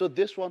 So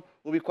this one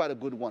will be quite a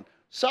good one.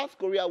 South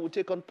Korea will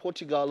take on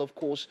Portugal, of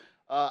course,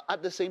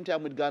 at the same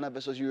time with Ghana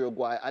versus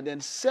Uruguay. And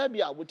then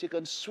Serbia will take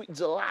on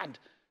Switzerland.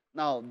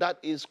 Now, that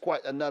is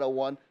quite another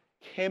one.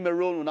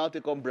 Cameroon will now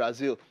take on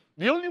Brazil.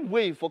 The only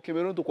way for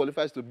Cameroon to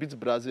qualify is to beat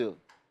Brazil.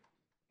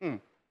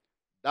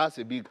 That's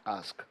a big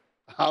ask.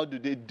 How do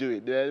they do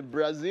it? Then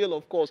Brazil,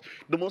 of course,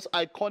 the most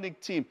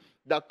iconic team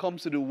that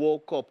comes to the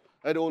World Cup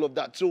and all of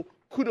that. So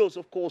kudos,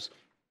 of course,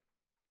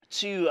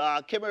 to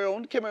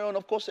Cameroon. Cameroon,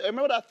 of course, I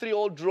remember that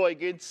 3-3 draw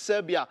against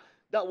Serbia.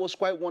 That was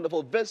quite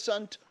wonderful.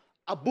 Vincent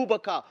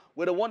Abubakar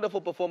with a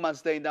wonderful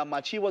performance there in that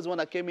match. He was the one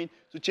that came in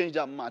to change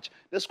that match.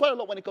 There's quite a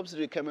lot when it comes to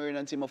the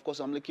Cameroonian team. Of course,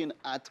 I'm looking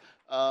at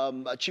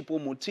Chipo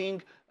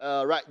Muting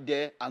right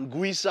there, and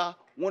Guisa.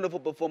 Wonderful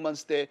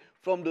performance there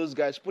from those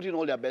guys, putting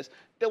all their best.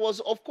 There was,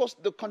 of course,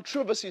 the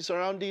controversy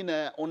surrounding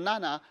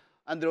Onana,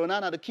 and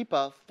Onana, the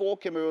keeper for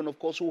Cameroon, of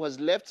course, who has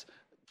left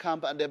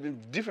camp, and there have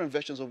been different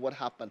versions of what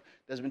happened.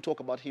 There's been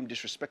talk about him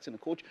disrespecting the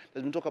coach.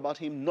 There's been talk about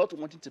him not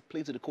wanting to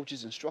play to the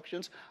coach's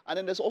instructions. And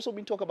then there's also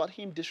been talk about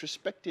him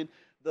disrespecting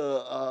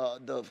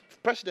the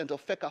president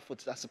of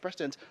FECAFOOT, that's the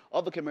president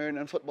of the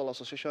Cameroonian Football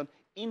Association,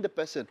 in the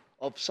person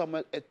of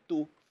Samuel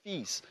Eto'o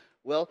Fils.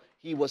 Well,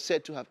 he was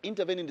said to have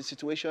intervened in the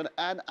situation,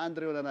 and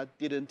Andre Onana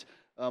didn't,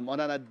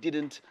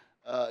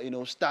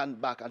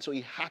 stand back, and so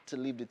he had to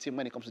leave the team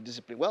when it comes to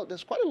discipline. Well,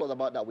 there's quite a lot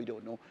about that we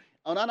don't know.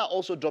 Onana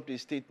also dropped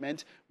his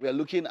statement. We are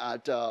looking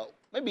at,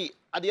 maybe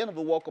at the end of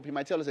the World Cup, he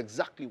might tell us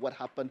exactly what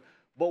happened,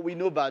 but we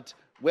know that,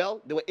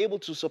 well, they were able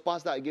to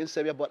surpass that against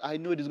Serbia, but I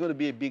know it is going to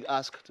be a big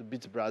ask to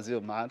beat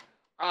Brazil, man.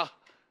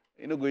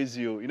 You know, go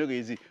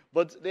easy.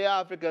 But they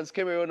are Africans.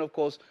 Cameroon, of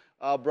course,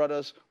 our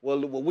brothers. Well,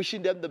 we're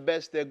wishing them the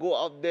best. They go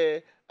out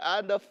there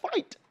and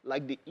fight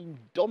like the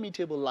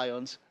indomitable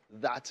lions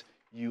that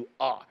you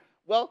are.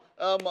 Well,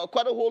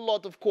 quite a whole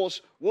lot, of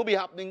course, will be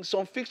happening.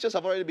 Some fixtures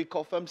have already been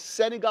confirmed.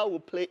 Senegal will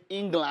play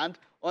England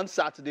on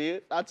Saturday.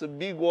 That's a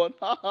big one.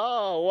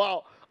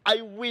 Wow.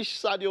 I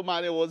wish Sadio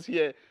Mane was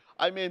here.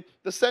 I mean,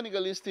 the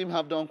Senegalese team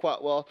have done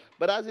quite well.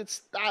 But as it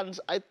stands,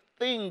 I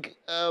think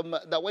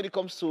that when it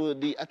comes to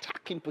the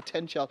attacking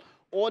potential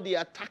or the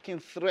attacking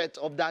threat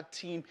of that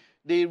team,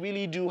 they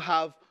really do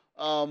have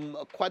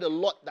quite a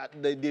lot that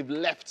they've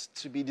left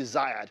to be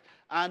desired.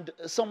 And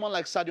someone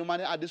like Sadio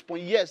Mane at this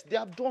point, yes, they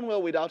have done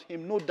well without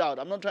him, no doubt.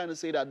 I'm not trying to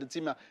say that the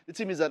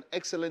team is an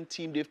excellent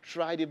team. They've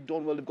tried, they've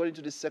done well, they've got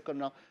into the second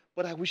round.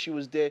 But I wish he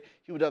was there.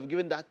 He would have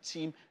given that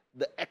team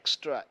the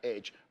extra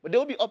edge. But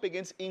they'll be up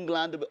against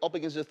England. They'll be up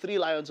against the Three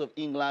Lions of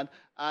England.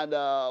 And,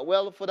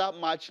 well, for that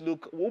match,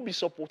 look, we'll be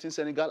supporting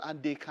Senegal,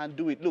 and they can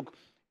do it. Look,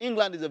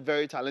 England is a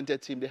very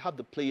talented team. They have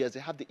the players. They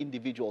have the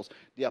individuals.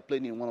 They are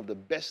playing in one of the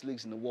best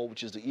leagues in the world,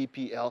 which is the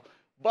EPL.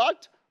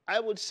 But I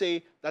would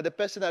say that the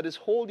person that is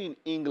holding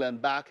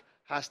England back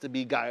has to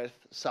be Gareth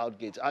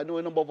Southgate. I know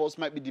a number of us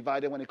might be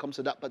divided when it comes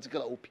to that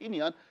particular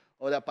opinion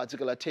or that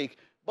particular take.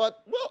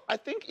 But, well, I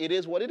think it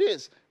is what it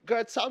is.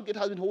 Gareth Southgate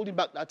has been holding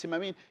back that team. I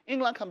mean,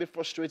 England can be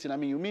frustrating. I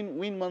mean, you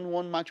win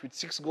one match with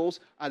 6 goals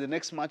and the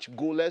next match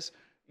goalless,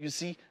 you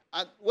see.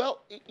 And,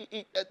 well,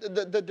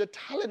 the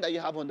talent that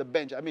you have on the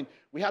bench. I mean,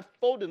 we had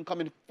Foden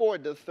coming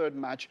forward the third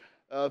match.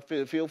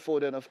 Phil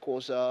Foden, of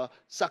course,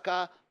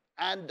 Saka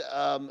and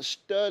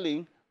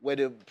Sterling were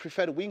the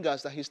preferred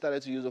wingers that he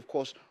started to use, of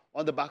course,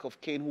 on the back of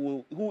Kane,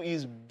 who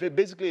is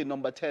basically a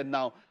number 10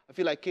 now. I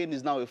feel like Kane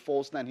is now a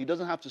false 9. He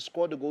doesn't have to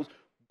score the goals,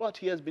 but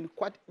he has been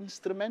quite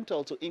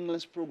instrumental to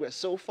England's progress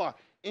so far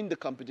in the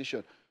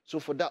competition. So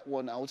for that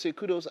one, I would say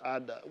kudos.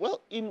 And,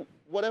 well, in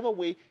whatever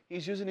way,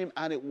 he's using him,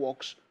 and it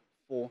works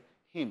for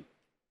him.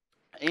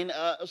 In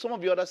some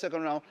of the other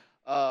second-round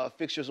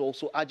fixtures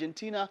also,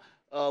 Argentina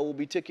will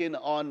be taking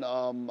on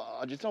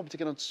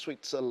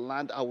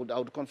Switzerland. I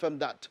would confirm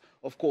that,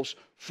 of course,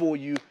 for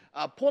you.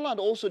 Poland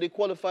also, they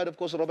qualified, of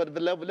course, Robert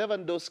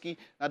Lewandowski.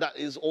 Now, that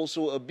is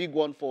also a big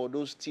one for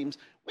those teams.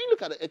 When you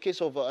look at a case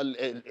of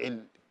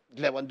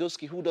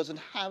Lewandowski, who doesn't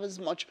have as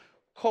much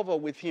cover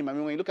with him. I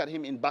mean, when you look at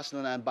him in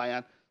Barcelona and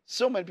Bayern,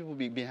 so many people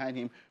be behind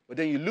him. But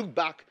then you look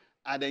back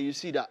and then you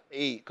see that,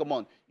 hey, come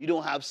on, you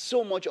don't have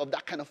so much of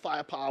that kind of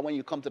firepower when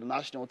you come to the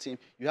national team.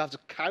 You have to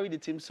carry the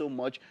team so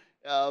much.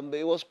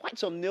 There was quite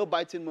some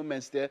nail-biting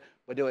moments there,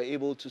 but they were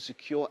able to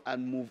secure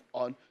and move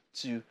on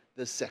to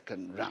the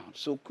second round.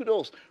 So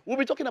kudos. We'll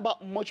be talking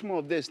about much more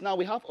of this. Now,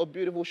 we have a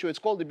beautiful show. It's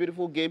called The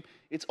Beautiful Game.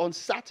 It's on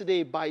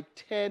Saturday by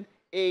 10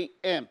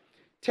 a.m.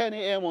 10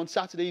 a.m. on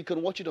Saturday. You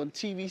can watch it on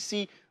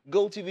TVC,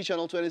 GOTV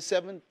channel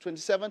 27.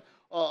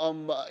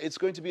 It's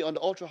going to be on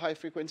the ultra-high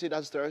frequency,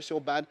 that's the terrestrial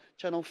band,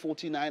 channel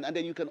 49. And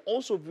then you can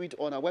also view it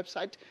on our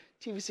website,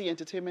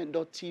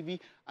 tvcentertainment.tv,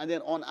 and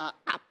then on our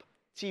app,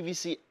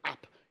 TVC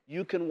app.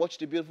 You can watch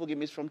The Beautiful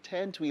Game. It's from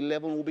 10 to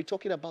 11. We'll be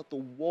talking about the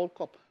World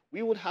Cup.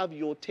 We would have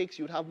your takes.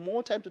 You would have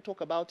more time to talk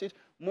about it,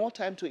 more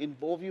time to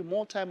involve you,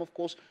 more time, of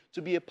course,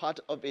 to be a part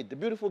of it. The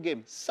Beautiful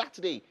Game,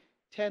 Saturday,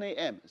 10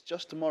 a.m. It's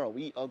just tomorrow.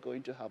 We are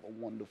going to have a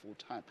wonderful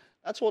time.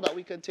 That's all that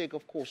we can take,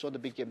 of course, on the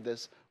big game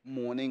this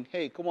morning.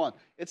 Hey, come on.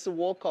 It's the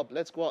World Cup.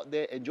 Let's go out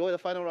there, enjoy the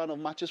final round of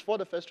matches for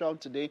the first round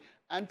today.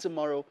 And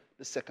tomorrow,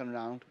 the second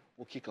round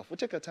will kick off. We'll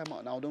take our time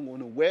out now. Don't go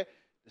nowhere.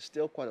 There's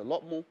still quite a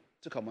lot more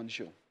to come on the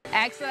show.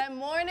 Excellent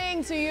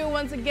morning to you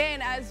once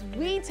again as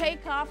we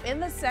take off in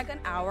the second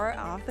hour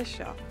of the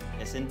show.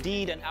 Yes,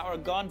 indeed, an hour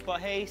gone,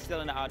 but hey, still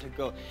an hour to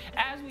go.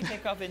 As we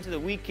take off into the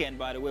weekend,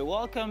 by the way,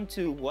 welcome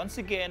to, once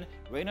again,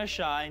 Rain or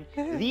Shine,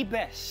 the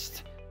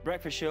best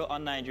breakfast show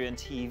on Nigerian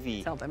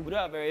TV. Tell them. We do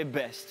our very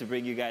best to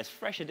bring you guys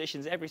fresh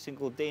editions every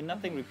single day,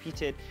 nothing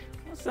repeated.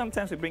 Well,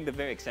 sometimes we bring the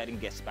very exciting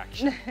guests back.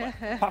 But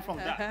apart from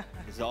that,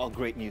 it's all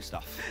great new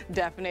stuff.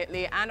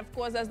 Definitely. And of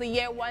course, as the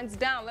year winds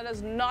down, let us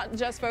not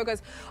just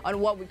focus on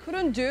what we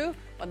couldn't do,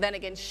 but then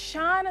again,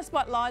 shine a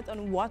spotlight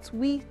on what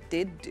we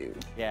did do.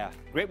 Yeah,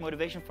 great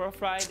motivation for a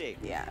Friday.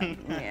 Yeah,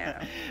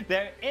 yeah.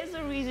 There is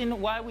a reason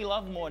why we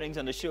love mornings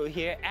on the show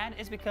here, and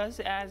it's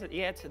because as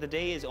yet, the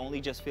day is only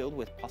just filled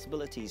with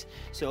possibilities.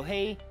 So,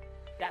 hey,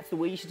 that's the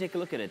way you should take a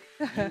look at it.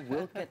 You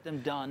will get them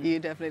done. You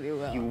definitely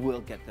will. You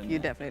will get them done. You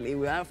definitely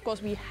will. And of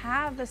course, we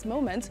have this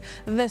moment,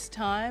 this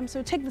time.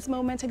 So take this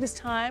moment, take this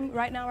time,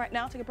 right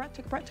now, take a breath,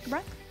 take a breath, take a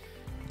breath.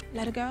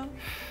 Let it go.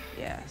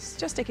 Yes,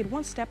 just take it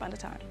one step at a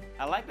time.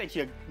 I like that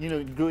you're,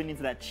 going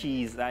into that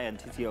cheese. I and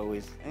Titi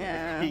always.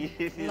 Yeah,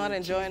 not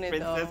enjoying it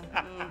though.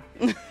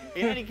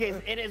 In any case,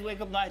 it is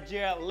Wake Up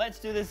Nigeria. Let's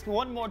do this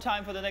one more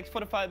time for the next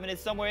 45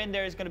 minutes. Somewhere in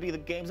there is going to be the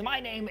games.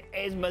 My name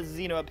is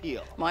Mazino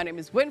Appeal. My name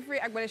is Winfrey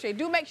Agbadeshe.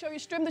 Do make sure you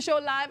stream the show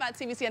live at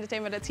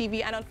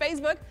tvcentertainment.tv and on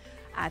Facebook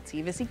at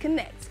TVC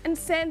Connect. And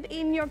send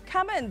in your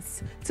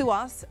comments to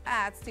us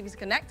at TVC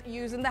Connect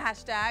using the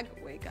hashtag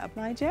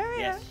WakeUpNigeria.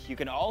 Yes, you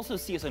can also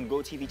see us on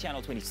GOTV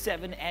channel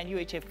 27 and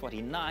UHF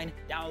 49.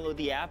 Download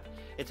the app.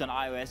 It's on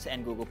iOS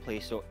and Google Play,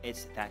 so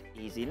it's that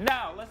easy.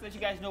 Now, let's let you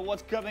guys know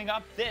what's coming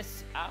up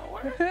this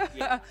hour.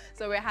 Yeah.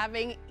 So we're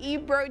having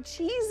Ebro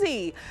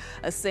Cheesy,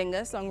 a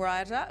singer,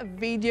 songwriter, a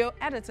video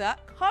editor,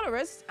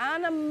 colorist,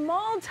 and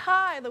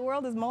the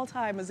world is multi,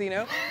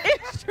 Mazzino,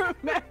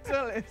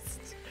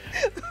 instrumentalist.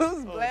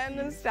 Whose blend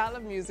and style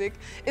of music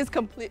is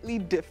completely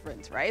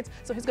different, right?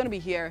 So he's going to be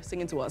here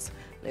singing to us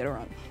later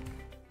on.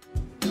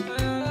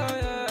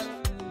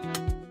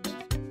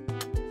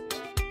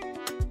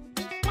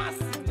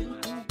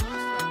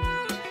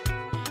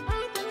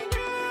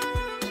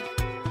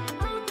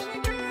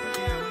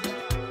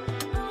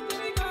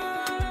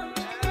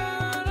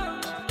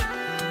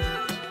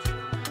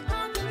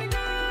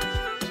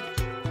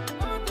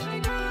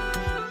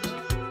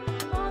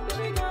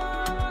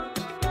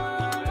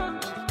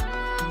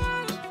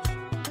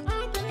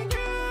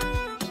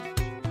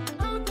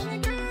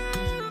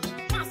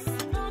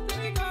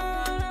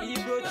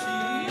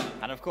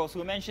 Of course,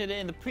 we mentioned it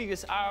in the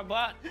previous hour,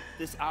 but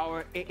this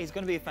hour it is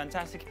going to be a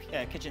fantastic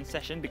kitchen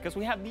session because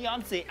we have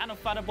Miyonse and a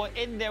father boy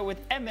in there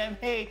with MM.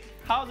 Hey,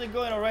 how's it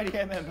going already,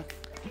 MM?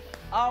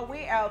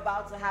 We are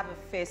about to have a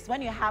feast.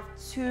 When you have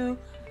two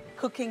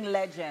cooking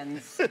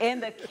legends in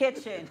the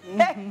kitchen,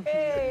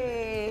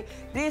 hey,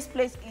 this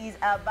place is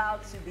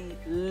about to be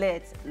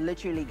lit,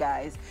 literally,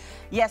 guys.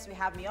 Yes, we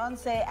have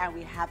Miyonse and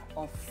we have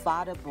a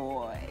father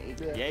boy.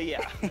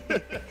 Yeah.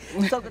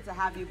 So good to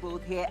have you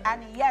both here.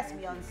 And yes,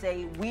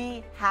 Miyonse,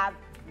 we have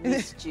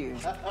missed you.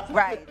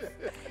 Right.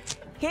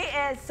 He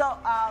is, so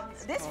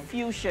this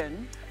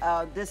fusion,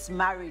 this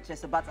marriage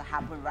is about to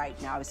happen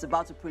right now. It's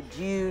about to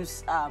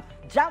produce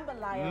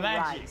jambalaya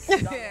rice.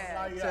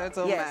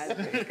 Turtle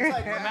magic.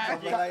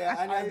 Jambalaya,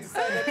 and I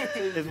decided to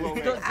take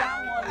So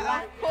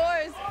jambalaya. Of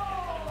course.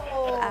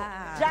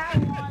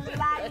 Jambalaya.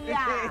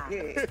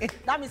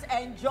 That means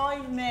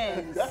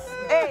enjoyment.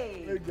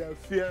 Hey.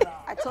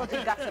 I told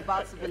you guys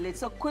about to be lit.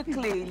 So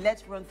quickly,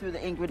 let's run through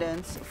the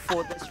ingredients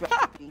for this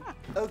recipe.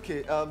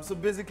 Okay, so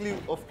basically,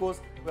 of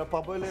course, we're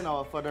parboiling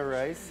our fada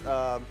rice.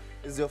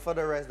 It's your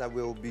fada rice that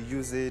we'll be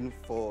using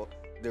for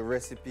the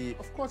recipe.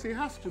 Of course, it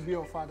has to be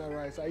a fada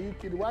rice. Are you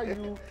kidding? Why are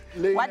you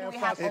laying Why do we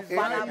have a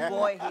fada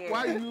boy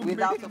here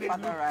without a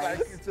fada rice?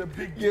 Like it's a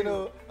big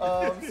deal.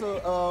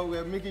 So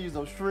we're making use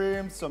of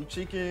shrimp, some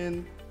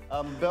chicken,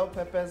 bell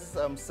peppers,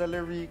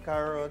 celery,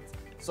 carrots,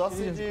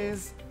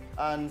 sausages,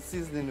 and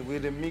seasoning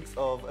with a mix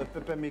of a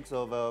pepper mix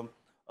of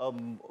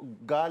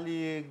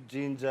garlic,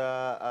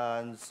 ginger,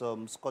 and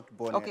some Scotch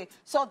bonnet. Okay,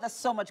 so there's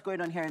so much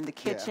going on here in the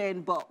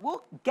kitchen, but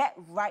we'll get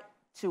right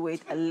to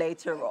it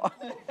later on.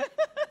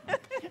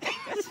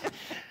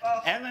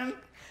 MM,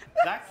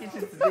 that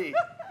kitchen today,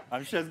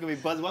 I'm sure it's going to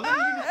be buzzing. We're going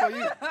to leave it for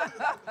you.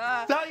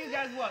 Tell you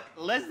guys what,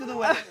 let's do the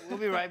wedding. We'll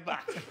be right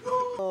back.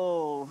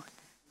 Oh,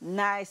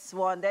 nice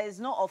one. There is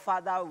no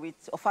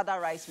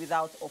ofada rice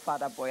without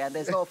ofada boy, and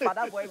there's no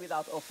ofada boy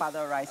without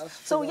ofada rice.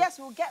 So yes,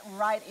 we'll get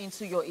right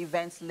into your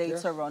events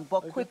later on.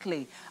 But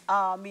quickly,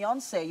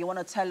 Miyonse, you want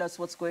to tell us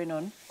what's going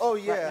on? Oh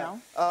yeah.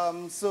 Right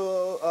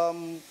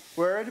now?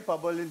 We're already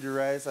parboiling the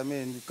rice. I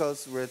mean,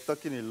 because we're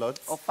talking a lot.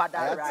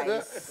 Ofada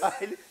rice.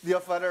 The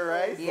ofada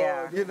rice.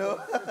 Yeah. You know.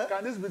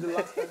 Can this be the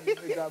last time you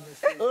make that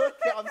mistake?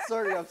 Okay, I'm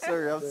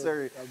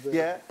sorry.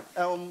 Yeah.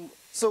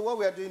 So what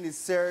we are doing is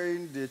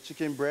searing the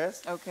chicken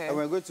breast. Okay. And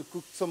we're going to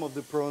cook some of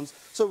the prawns.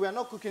 So we are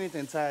not cooking it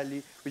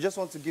entirely. We just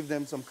want to give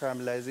them some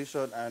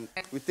caramelization, and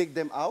we take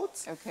them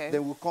out. Okay.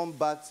 Then we'll come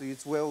back to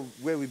it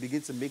where we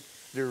begin to make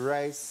the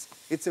rice.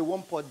 It's a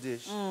one-pot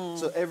dish.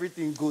 So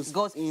everything goes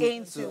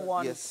into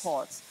one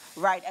pot.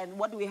 Right, and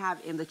what do we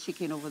have in the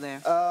chicken over there?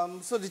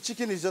 So the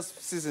chicken is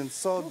just seasoned,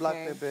 salt, black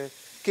pepper,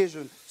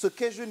 Cajun. So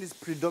Cajun is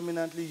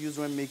predominantly used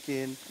when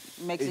making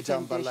Mexican a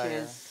jambalaya.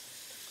 dishes.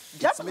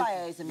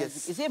 Jambalaya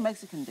is it a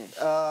Mexican dish?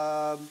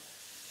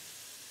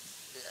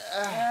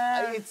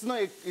 It's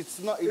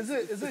not. Is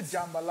it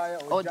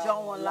jambalaya or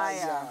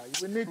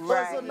jambalaya? We need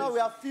So now we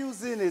are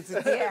fusing it.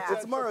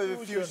 It's more of a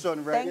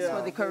fusion, right? Thanks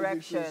for the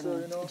correction.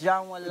 So,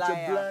 jambalaya. It's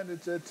a blend.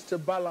 It's a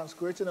balance,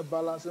 creating a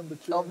balance in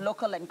between of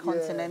local and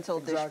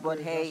continental dish, but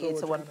hey,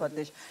 it's a one-pot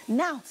dish.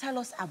 Now, tell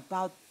us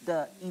about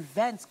the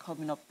events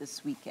coming up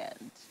this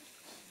weekend.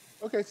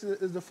 Okay, it's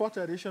the 4th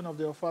edition of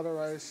the Ofada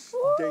Rice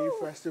Day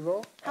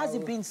Festival. How's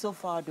it been so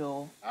far,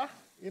 though?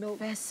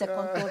 First,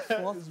 second, third,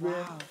 fourth. It's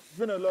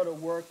been a lot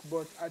of work,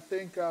 but I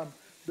think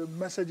the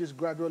message is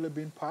gradually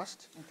being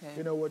passed.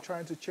 Okay. We're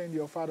trying to change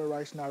the Ofada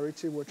Rice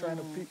narrative. We're trying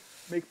to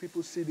make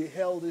people see the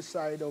healthy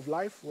side of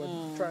life.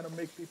 We're trying to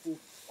make people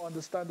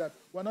understand that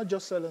we're not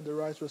just selling the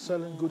rice, we're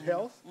selling good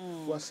health.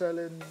 We're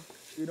selling,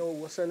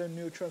 we're selling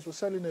nutrients. We're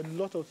selling a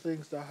lot of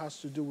things that has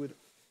to do with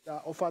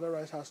that Ofada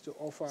Rice has to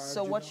offer.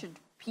 So what should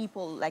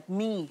people like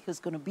me who's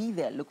going to be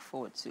there look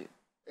forward to?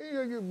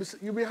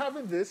 You'll be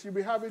having this,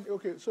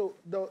 okay, so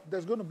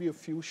there's going to be a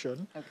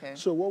fusion. Okay.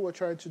 So what we're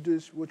trying to do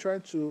is we're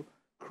trying to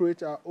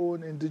create our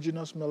own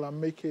indigenous meal and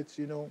make it,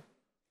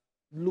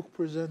 look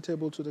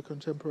presentable to the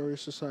contemporary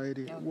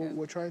society. Okay.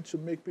 We're trying to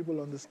make people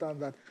understand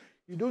that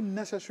you don't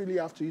necessarily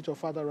have to eat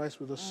ofada rice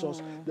with a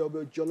sauce. There'll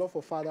be jollof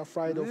ofada,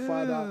 fried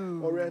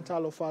ofada,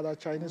 oriental ofada,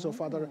 Chinese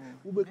ofada.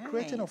 We'll be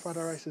creating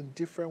ofada rice in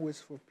different ways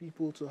for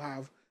people to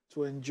have,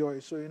 to enjoy.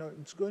 So,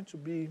 it's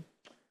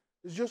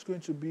just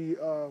going to be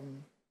a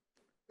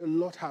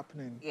lot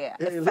happening. Yeah,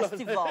 a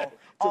festival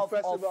of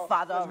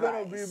Ofada rice. There's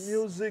going to be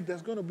music.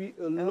 There's going to be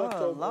a lot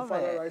of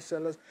Ofada rice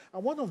sellers.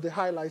 And one of the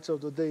highlights of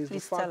the day is the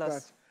fact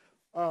that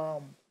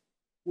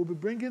we'll be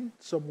bringing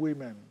some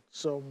women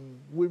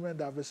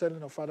that have been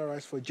selling Ofada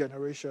rice for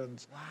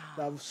generations,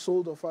 that have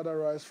sold Ofada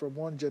rice from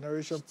one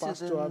generation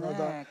passed to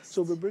another.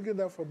 So we'll be bringing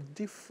them from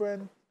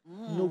different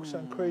nooks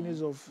and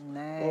crannies of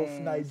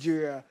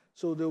Nigeria.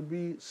 So there'll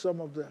be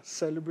some of the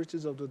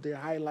celebrities of the day,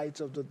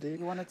 highlights of the day.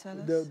 You want to tell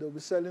us? They'll be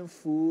selling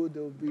food.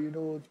 They'll be,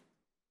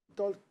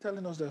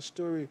 telling us their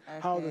story,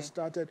 how they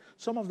started.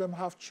 Some of them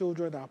have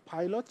children that are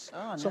pilots.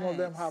 Some of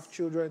them have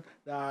children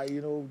that are,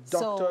 doctors.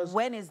 So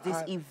when is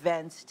this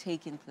event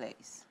taking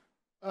place?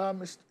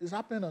 It's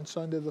happening on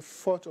Sunday, the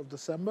 4th of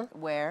December.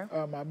 Where?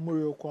 At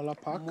Muriel Kuala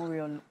Park.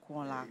 Muriel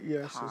Kuala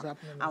Yes, Park. It's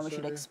happening on And we Sunday.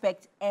 should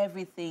expect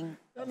everything.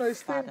 No,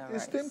 it's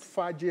themed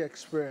Faji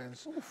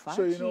experience. Ooh,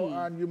 so, you Faji. know,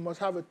 and you must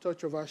have a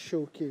touch of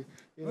ashoke. You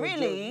know,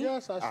 Really?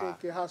 Yes,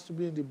 ashoke has to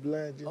be in the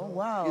blend. You know.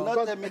 Wow. You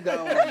not tell me that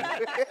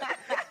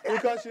one.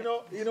 Because, you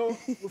know,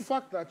 the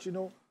fact that, you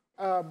know,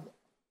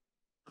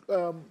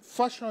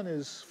 fashion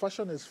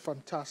is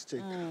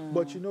fantastic,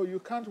 but you know you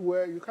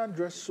can't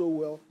dress so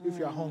well if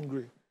you're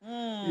hungry.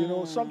 You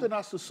know, something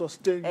has to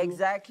sustain you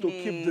to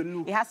keep the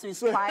look. It has to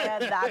inspire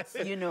that,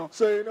 you know.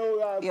 So you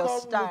know, your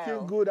come style.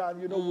 looking good,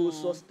 and you know will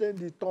sustain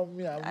the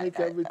tummy and make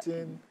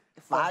everything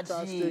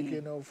fantastic.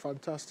 You know,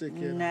 fantastic.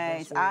 You know,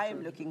 nice.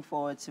 I'm looking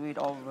forward to it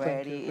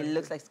already. It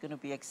looks like it's going to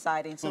be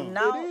exciting. So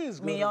now,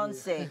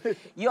 Miyonse,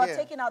 you are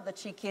taking out the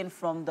chicken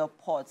from the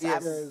pot.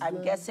 Yes.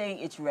 I'm guessing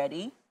it's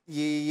ready.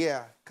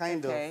 Yeah,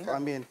 kind of. I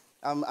mean,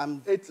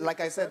 I'm like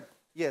I said,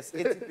 yes,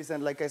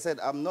 80%. Like I said,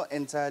 I'm not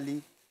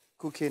entirely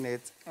cooking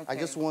it. I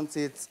just want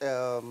it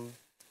a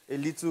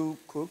little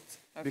cooked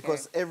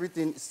because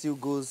everything still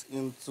goes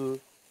into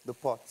the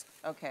pot.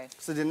 Okay.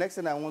 So the next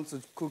thing I want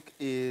to cook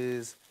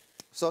is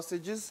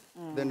sausages,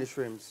 then the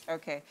shrimps.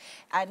 Okay.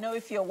 I know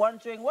if you're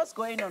wondering what's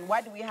going on,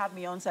 why do we have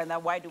Miyonse and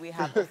then why do we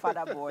have the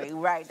father boy?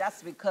 Right,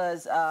 that's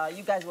because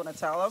you guys want to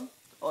tell them.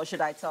 Or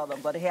should I tell them?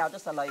 But hey, I'll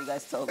just allow you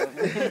guys to tell them.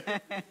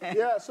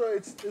 Yeah, so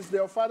it's the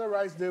Ofada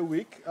Rice Day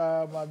week.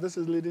 And this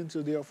is leading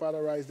to the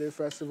Ofada Rice Day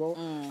Festival.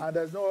 And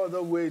there's no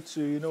other way to,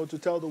 you know, to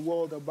tell the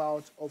world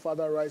about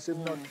Ofada Rice if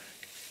not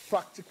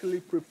practically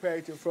prepare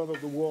it in front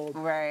of the world.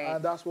 Right.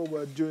 And that's what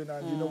we're doing.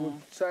 And, you know,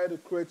 we've tried to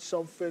create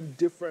something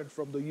different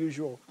from the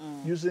usual,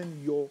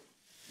 using your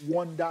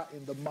wonder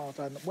in the mouth.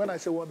 And when I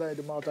say wonder in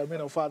the mouth, I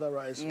mean Ofada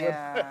Rice.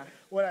 Yeah.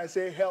 When I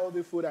say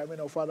healthy food, I mean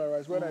Ofada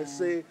Rice. When I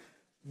say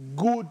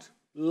good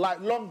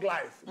long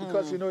life,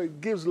 because you know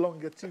it gives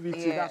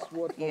longevity. That's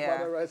what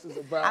Ofada Rice is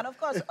about. And of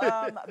course,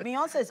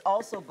 Miyonse is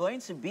also going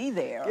to be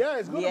there. Yeah,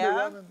 it's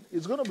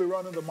going to be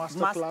running the master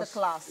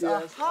class.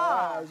 Yes.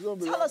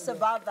 Tell us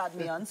about that,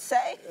 Miyonse.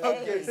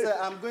 Okay, so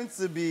I'm going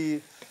to be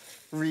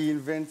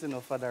reinventing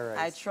Ofada Rice.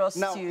 I trust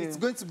you. Now, it's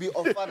going to be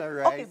Ofada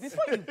Rice. Okay,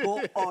 before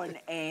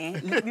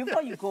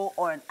you go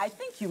on, I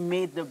think you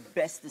made the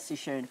best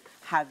decision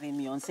having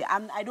Miyonse.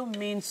 I don't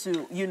mean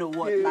to, you know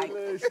what, like,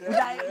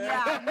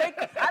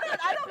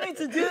 I don't mean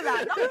to do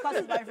that. Not because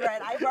it's my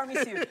friend, I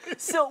promise you.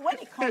 So when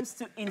it comes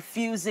to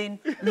infusing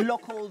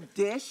local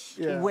dish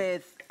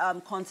with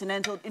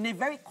continental, in a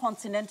very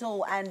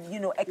continental and, you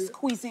know,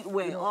 exquisite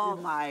way,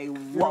 my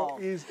wow.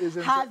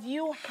 Have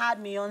you had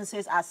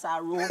Miyonse's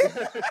asaro?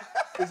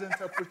 His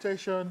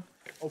interpretation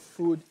of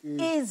food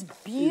is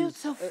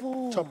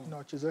beautiful.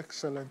 Top-notch, is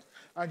excellent.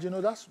 And, you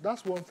know,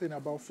 that's one thing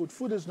about food.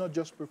 Food is not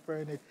just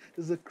preparing it.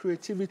 It's the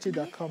creativity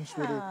that comes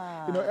with it.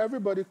 You know,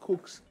 everybody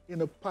cooks in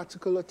a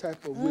particular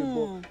type of way,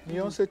 but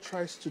Miyonse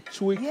tries to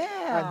tweak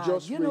and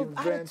just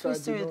reinvent.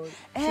 And, you know,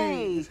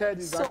 hey, his head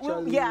is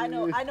actually... I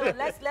know.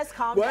 Let's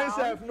calm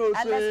down.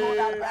 And let's hold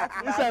that back.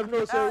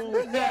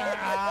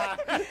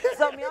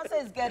 So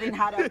Miyonse is getting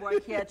hard at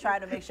work here,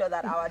 trying to make sure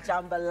that our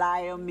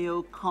jambalaya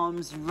meal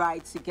comes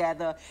right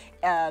together.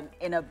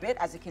 In a bit,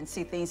 as you can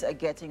see, things are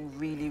getting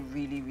really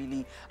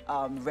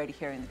ready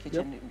here in the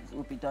kitchen. It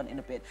will be done in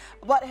a bit.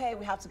 But hey,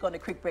 we have to go on a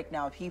quick break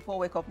now. People,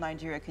 Wake Up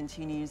Nigeria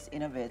continues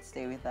in a bit.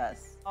 Stay with us.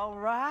 All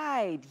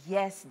right.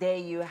 Yes, there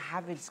you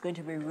have it. It's going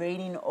to be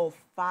raining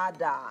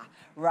Ofada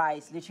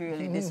rice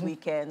literally this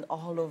weekend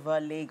all over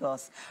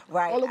Lagos.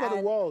 Right. All over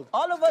the world.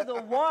 All over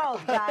the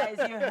world, guys.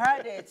 You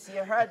heard it.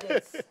 You heard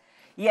it.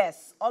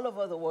 Yes, all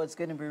over the world it's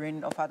going to be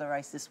raining Ofada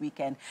rice this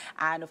weekend.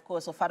 And of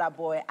course, Ofada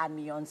boy and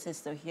Miyonse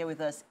still here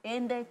with us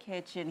in the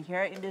kitchen,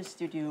 here in the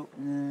studio,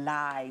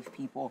 live,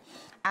 people.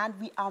 And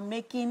we are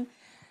making,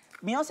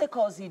 Miyonse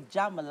calls it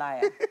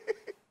jambalaya.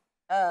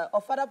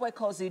 Ofada boy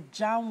calls it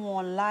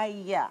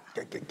jambalaya.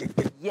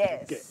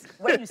 Yes,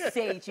 when you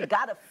say it, you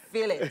gotta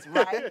feel it,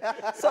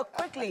 right? So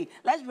quickly,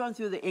 let's run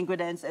through the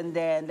ingredients and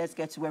then let's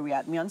get to where we're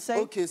at. Miyonse?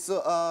 Okay,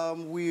 so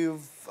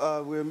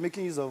we're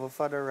making use of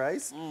Ofada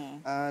rice,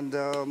 and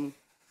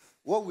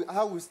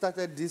how we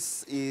started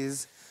this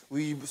is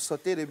we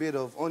sauteed a bit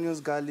of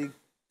onions, garlic,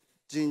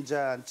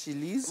 ginger, and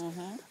chilies,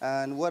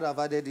 and what I've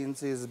added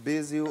into is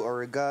basil,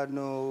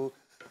 oregano,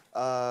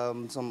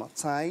 some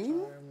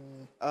thyme,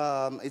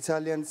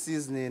 Italian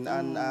seasoning,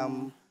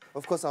 and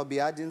of course I'll be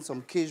adding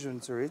some Cajun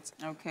to it.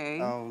 Okay.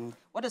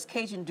 What does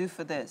Cajun do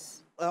for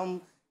this?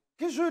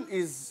 Cajun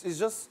is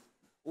just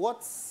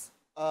what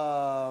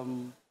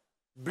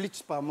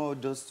bleached palm oil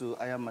does to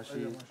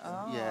ayamashi.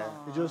 Yeah.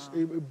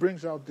 It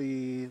brings out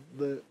the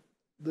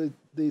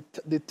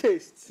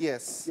taste.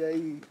 Yes. Yeah.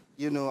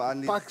 You know,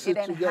 and packs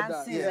it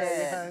together.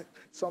 It.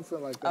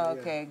 Something like that.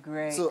 Okay,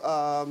 great. So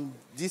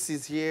this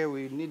is here.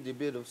 We need a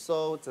bit of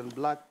salt and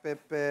black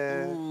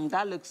pepper.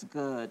 That looks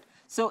good.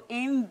 So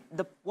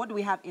what do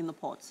we have in the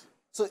pot?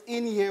 So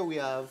in here we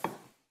have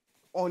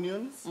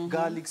onions,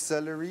 garlic,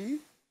 celery,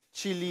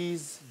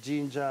 chilies,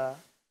 ginger,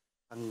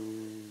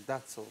 and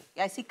that's all.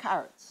 I see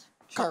carrots.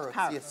 Chopped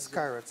carrots. Yes,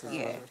 carrots as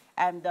well.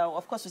 And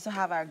of course, we still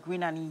have our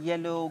green and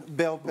yellow red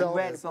bell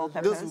peppers.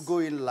 Those will go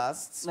in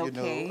last.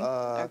 Okay. You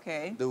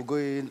know, they will go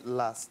in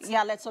last.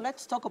 Yeah.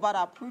 Let's talk about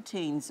our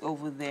proteins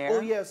over there.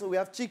 Oh yeah. So we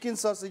have chicken,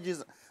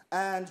 sausages,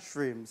 and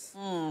shrimps.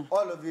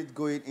 All of it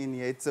going in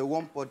here. It's a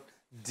one-pot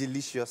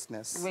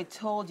deliciousness. We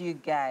told you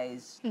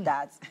guys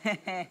that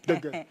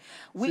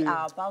we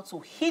are about to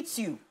hit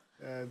you.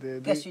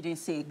 Guess you didn't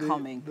see it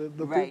coming,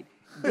 right?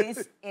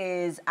 This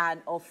is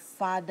an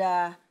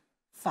Ofada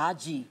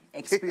Faji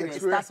experience.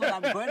 That's what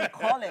I'm going to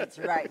call it,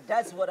 right?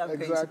 That's what I'm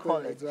going to call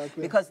it.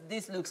 Because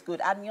this looks good.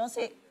 And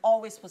Miyonse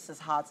always puts his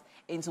heart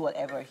into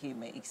whatever he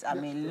makes. I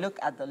mean, look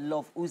at the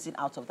love oozing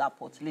out of that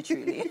pot,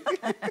 literally.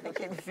 I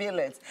can feel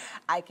it.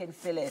 I can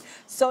feel it.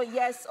 So,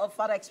 yes,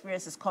 Ofada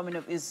experience is coming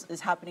up, is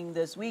happening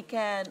this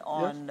weekend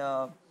on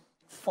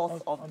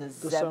 4th of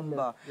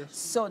December.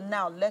 So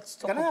now let's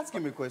talk. Can I ask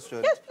him a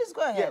question? Yes, please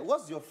go ahead. Yeah,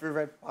 what's your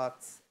favorite part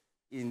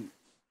in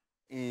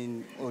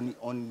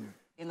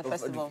the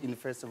festival? In the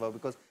festival,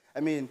 because I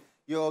mean,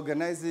 you're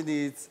organizing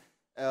it.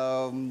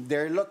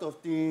 There are a lot of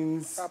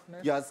things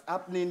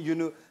happening, you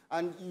know,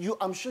 and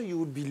I'm sure you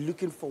would be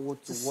looking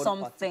forward to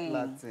one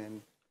particular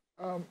thing.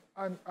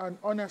 And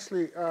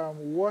honestly,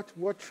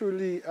 what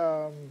truly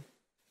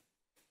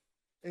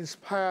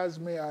inspires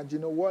me, and you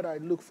know what I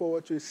look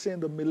forward to, is seeing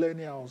the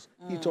millennials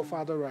eat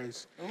Ofada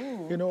rice.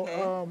 You know,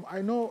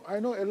 I know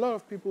a lot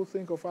of people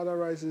think Ofada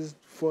rice is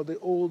for the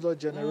older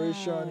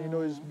generation. You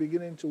know, it's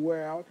beginning to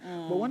wear out.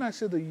 But when I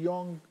see the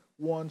young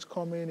ones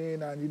coming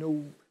in and, you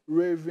know,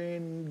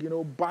 raving, you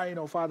know, buying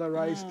Ofada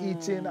rice,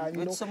 eating, and,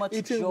 you know,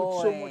 eating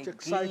with so much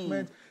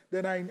excitement,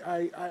 then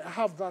I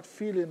have that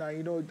feeling, and,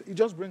 you know, it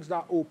just brings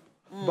that hope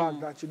back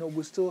that, you know,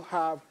 we still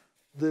have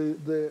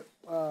the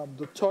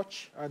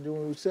touch, and you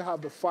know, we still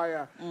have the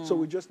fire. So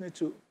we just need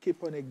to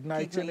keep on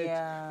igniting it,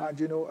 and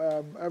you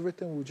know,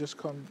 everything will just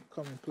come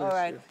in place. All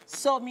right.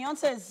 So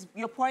Miyonse,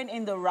 you're pouring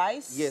in the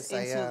rice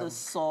into the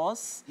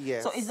sauce.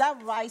 Yes. So is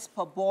that rice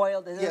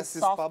parboiled? Is it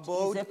soft? It's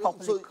parboiled. Is it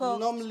properly cooked?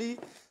 Normally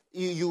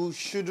you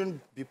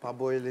shouldn't be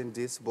parboiling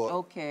this,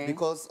 but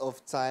because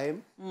of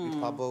time, we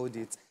parboiled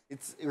it.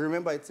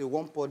 Remember, it's a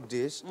one-pot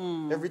dish.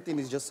 Everything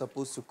is just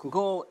supposed to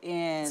go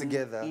in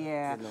together.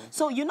 Yeah. You know.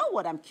 So you know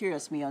what I'm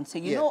curious,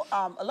 Miyonse. You know,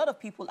 a lot of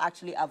people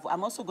actually avoid.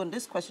 I'm also going.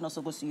 This question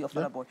also goes to you,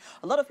 Ofada boy.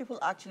 A lot of people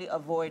actually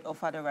avoid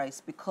Ofada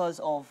rice because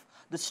of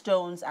the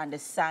stones and the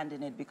sand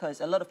in it. Because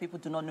a lot of people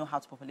do not know how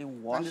to properly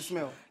wash. And the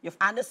smell.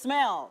 And the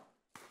smell.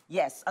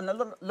 Yes, and a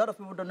lot of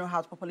people don't know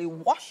how to properly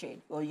wash it,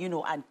 or you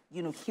know, and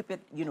you know, keep it,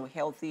 you know,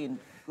 healthy and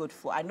good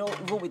for. I know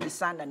even with the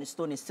sand and the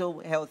stone, it's still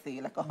healthy,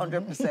 like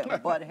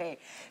 100%. But hey,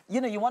 you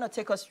know, you want to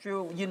take us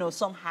through, you know,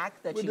 some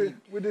hack that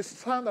with the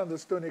sand and the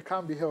stone, it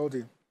can't be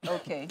healthy.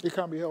 Okay. It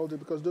can't be healthy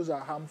because those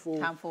are harmful.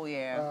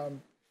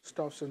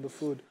 Stuffs in the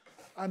food,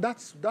 and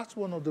that's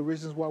one of the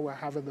reasons why we're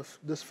having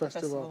this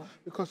festival.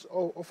 Because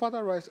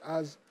Ofada rice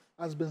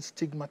has been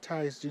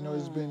stigmatized. You know,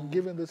 it's been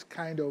given this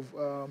kind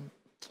of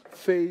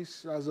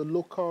face as a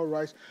local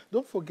rice.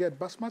 Don't forget,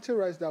 basmati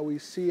rice that we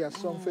see as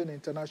something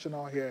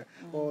international here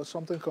or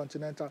something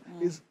continental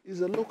is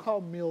a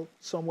local meal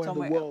somewhere in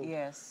the world.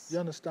 Yes. You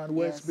understand?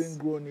 Where it's being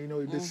grown, you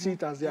know, they see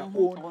it as their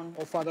own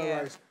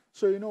Ofada rice.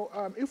 So, you know,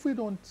 if we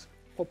don't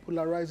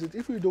popularize it,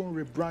 if we don't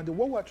rebrand it,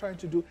 what we're trying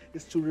to do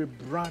is to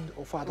rebrand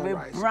Ofada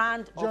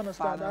rice. Do you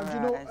understand? And you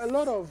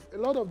know, a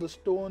lot of the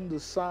stone, the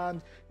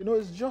sand, you know,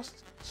 it's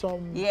just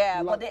some.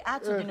 Yeah, but they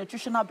add to the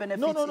nutritional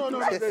benefits. No,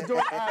 they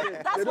don't add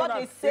it. That's what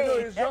they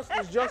say.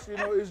 You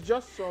know, it's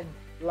just some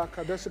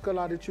lackadaisical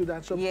attitude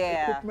and some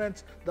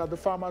equipment that the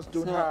farmers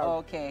don't have.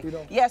 Okay. You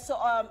know. Yeah, so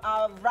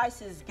our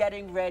rice is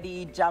getting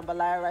ready.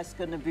 Jambalaya rice is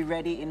going to be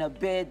ready in a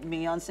bit.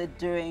 Miyonse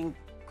doing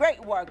great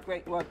work,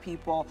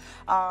 people.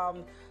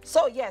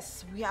 So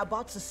yes, we are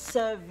about to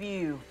serve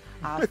you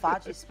our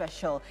Faji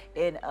special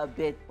in a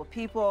bit. But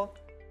people,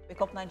 Wake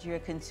Up Nigeria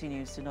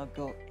continues. Do not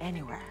go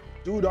anywhere.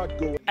 Do not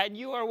go. And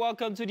you are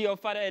welcome to the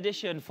Ofada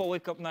edition for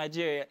Wake Up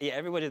Nigeria. Yeah,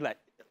 everybody's like,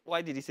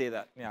 why did he say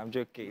that? Yeah, I'm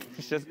joking.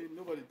 It's just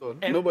nobody thought.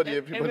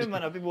 Every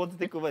man of people want to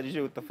take over the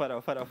show with the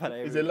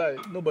Ofada. It's a lie.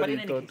 Nobody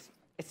thought. Case,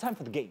 it's time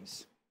for the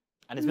games.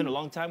 And it's been a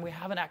long time. We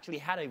haven't actually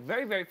had a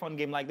very, very fun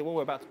game like the one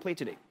we're about to play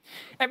today.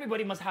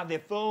 Everybody must have their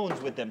phones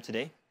with them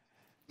today.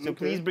 So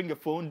please bring your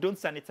phone. Don't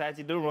sanitize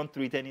it. Don't run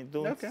through it. And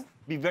don't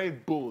be very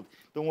bold.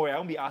 Don't worry. I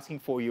won't be asking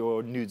for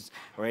your nudes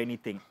or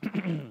anything.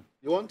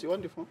 You want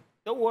the phone?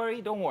 Don't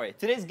worry.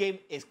 Today's game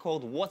is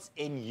called What's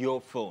in Your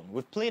Phone.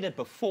 We've played it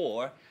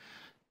before.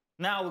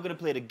 Now we're going to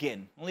play it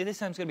again. Only this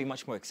time it's going to be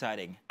much more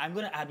exciting. I'm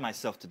going to add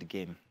myself to the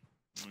game.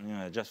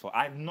 Yeah,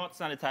 I've not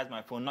sanitized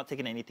my phone, not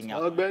taken anything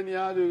out.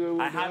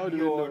 I have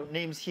your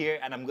names here,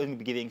 and I'm going to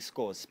be giving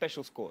scores,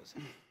 special scores.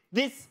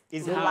 This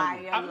is how...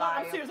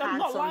 I'm serious, I'm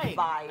not lying.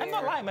 I'm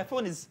not lying. My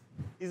phone is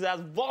as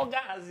vulgar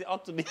as it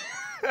ought to be.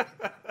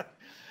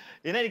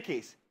 In any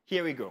case,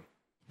 here we go.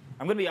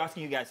 I'm going to be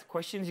asking you guys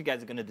questions. You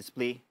guys are going to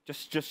display.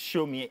 Just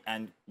show me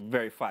and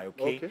verify,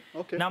 okay?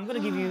 Okay. Now, I'm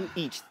going to give you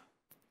each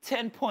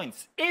 10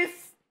 points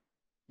if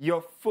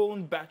your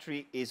phone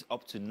battery is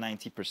up to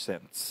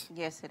 90%.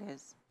 Yes, it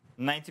is.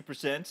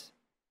 90%?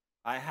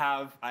 I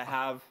have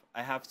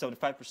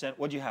 75%.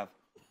 What do you have?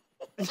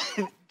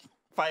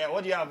 Fire,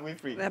 what do you have,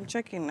 Winfrey? I'm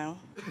checking now.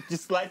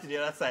 Just slide to the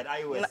other side,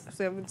 iOS.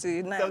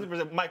 79.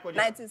 70%. Mike, what do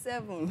you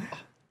 97.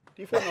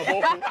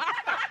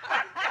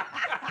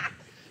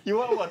 You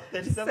want what?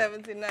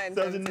 37?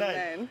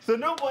 79. So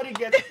nobody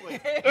gets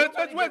points.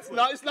 Wait.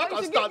 Now it's not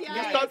going to start. You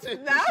start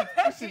it.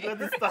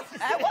 Let it start.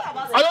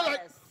 I don't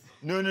like...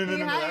 No.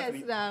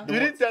 Now. You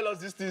didn't tell us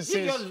this thing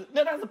since.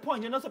 No, that's the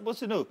point. You're not supposed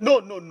to know. No.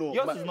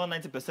 Yours is not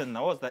 90%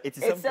 now. What's that?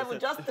 87%. It's 7,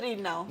 just 3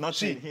 now. Not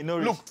 3. He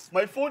knows. Look,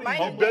 my phone is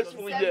the best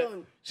phone here.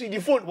 See,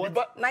 the phone.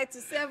 What?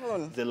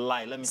 97. It's a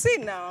lie. Let me see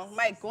now.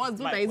 Mike, what's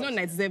that? It's not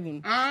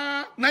 97.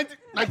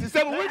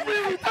 97. Wait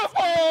with the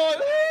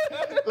phone.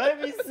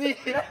 Let me see.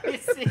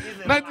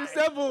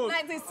 97.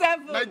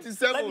 97. Let me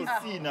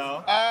see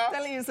now.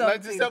 Telling you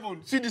something.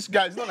 97. See this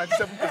guy. It's not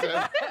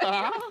 97%.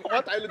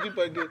 What are you looking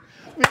for again?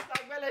 Mr.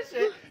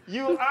 Beleshe,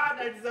 you are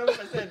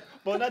 97%,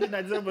 but not the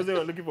 97%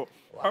 you're looking for.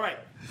 All right.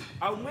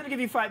 I'm going to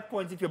give you 5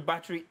 points if your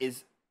battery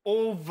is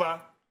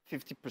over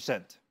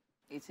 50%.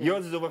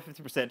 Yours is over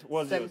 50%.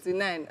 What's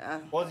 79.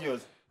 yours? What's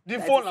yours? The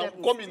phone now.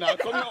 Coming now.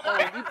 The phone now. I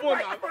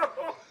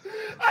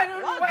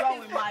don't know what's wrong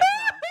with Mike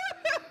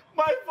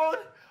now.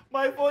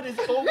 My phone is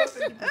over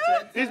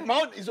 50%. His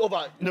mouth is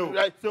over. No.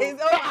 Right. So,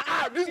 it's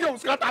over. This guy will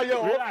scatter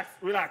here.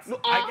 Relax. No,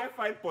 I get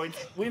 5 points.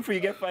 Winfrey, you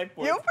get 5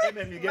 points.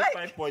 You get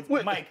 5 points.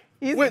 Wait, Mike.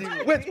 Wait.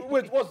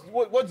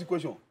 What's the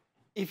question?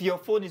 If your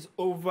phone is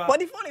over but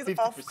the phone is 50%,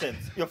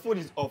 off. Your phone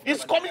is off.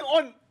 It's coming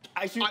on.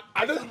 I should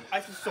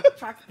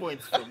subtract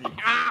points from you.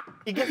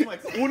 It gets more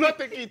exciting. We'll not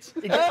take it.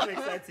 It gets more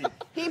exciting.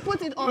 He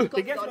put it on.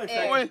 It gets more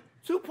exciting.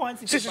 2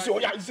 points. It's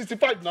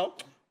 65 now.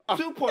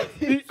 2 points.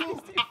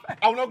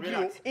 I will not give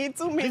you. In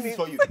 2 minutes. This is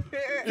for you.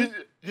 This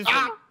is for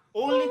you.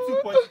 Only 2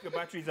 points if your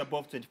battery is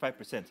above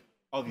 25%.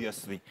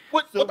 Obviously.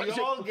 So we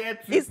all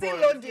get 2 points.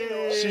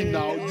 See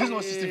now, this is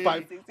not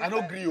 65. I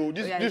don't agree.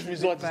 This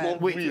result is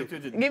not real.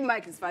 Give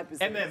Mike his 5%.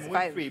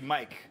 Winfrey,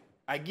 Mike.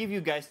 I give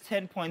you guys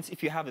 10 points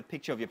if you have a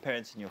picture of your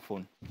parents in your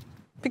phone.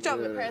 Picture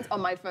of your parents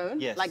on my phone?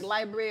 Yes. Like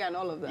library and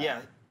all of that?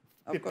 Yeah.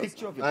 Of the course.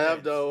 picture of your parents. I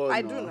have that one.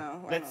 I do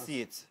now. Let's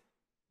see it.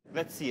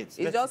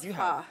 It's just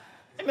far.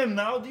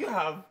 Now, do you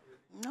have?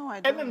 No, I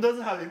don't.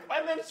 Doesn't have it.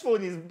 MM's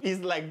phone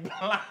is like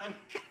blank.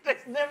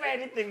 There's never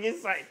anything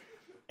inside.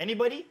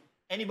 Anybody?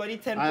 10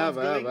 points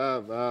going? I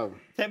have.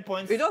 10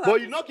 points. But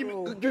you not give me.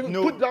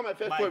 No, put down my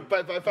first point,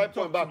 5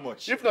 points back.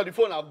 If not, the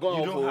phone I've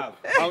gone you off. Don't have.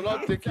 I will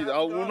not take it. I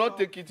will not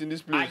take it in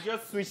this place. I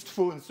just switched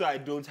phones, so I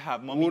don't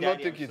have. Mommy,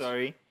 Daddy, I'm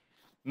sorry.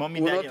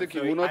 Mommy, Daddy, I'm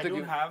sorry. I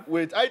don't have.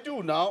 Wait, I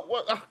do now.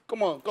 What?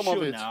 Come on,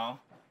 it. Now.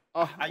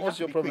 What's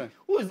your problem?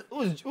 Who's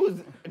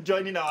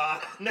joining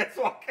our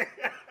network?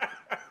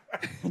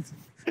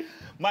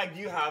 Mike,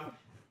 do you have?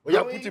 Oh,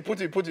 yeah,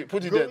 put it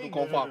there to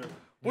confirm.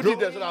 Put it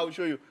there so that I will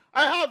show you.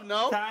 I have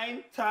now.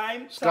 Time.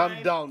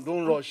 Calm down,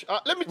 don't rush.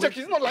 Let me check.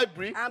 It's not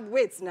library.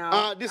 Wait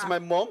now. This is my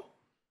mom.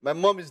 My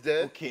mom is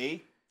there.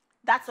 Okay.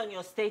 That's on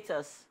your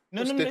status.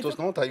 No, status.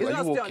 Not are you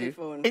okay? Is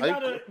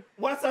that a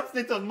WhatsApp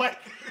status, Mike?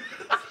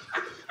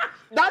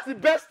 That's the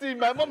best thing.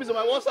 My mom is on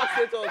my WhatsApp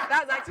status.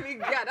 That's actually,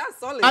 that's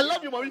solid. I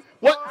love you, mommy.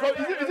 What?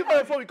 Is it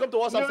my phone? We come to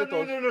WhatsApp status.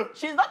 No.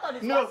 She's not on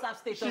his WhatsApp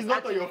status. She's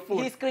not on your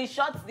phone. He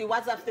screenshots the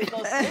WhatsApp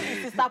status.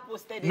 His sister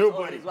posted it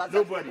Nobody. on his WhatsApp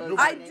Nobody. status.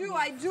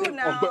 I do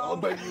now.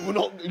 But you will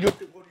not.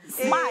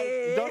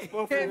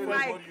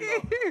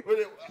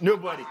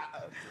 Nobody.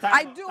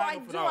 I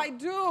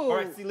do. All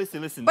right, see,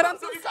 listen. But I'm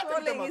still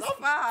scrolling. It's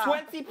far.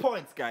 20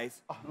 points,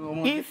 guys.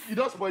 If you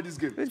don't spoil this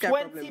game.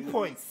 20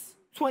 points.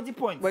 20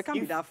 points. But it can't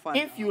be that fun.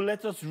 If you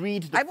let us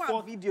read the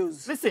fourth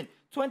videos. Listen,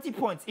 20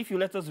 points if you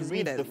let us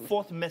read the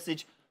fourth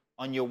message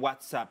on your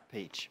WhatsApp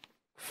page.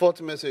 Fourth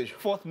message.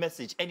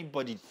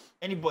 Anybody.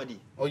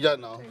 Oh yeah,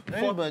 now.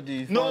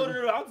 Anybody. No.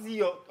 I'll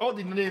see all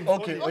the names.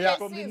 Okay. Oh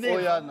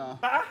yeah, now.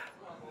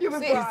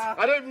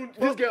 I don't even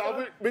this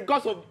game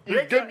because of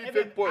you gave me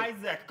fake points.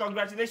 Isaac,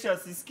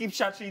 congratulations. Keep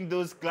chatting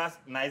those class.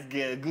 Nice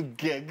girl, good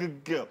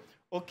girl.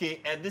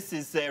 Okay, and this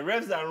is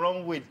Revs and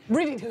Wrong with.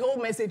 Read the whole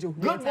message.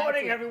 Good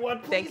morning, everyone.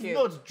 Please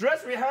note,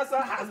 dress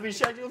rehearsal has been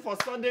scheduled for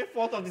Sunday,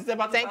 4th of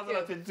December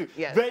 2022.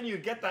 Yes. Venue,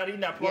 Get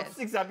Arena, plot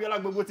 6 Abiola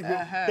Gbogbo to go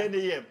 10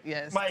 a.m.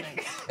 Yes.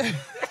 Mike.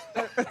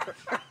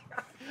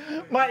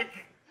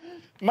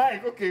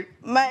 Mike, okay.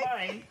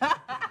 Mine.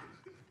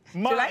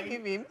 Should I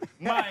give him?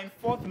 Mine,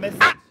 fourth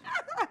message.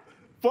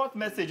 Fourth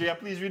message, yeah,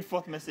 please read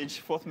fourth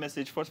message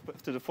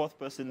to the fourth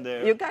person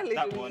there. You can't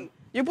literally.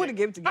 You put the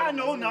game together. I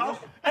know now.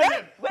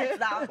 Wait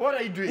now. What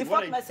are you doing? The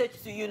fourth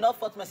message to you, not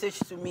fourth message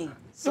to me.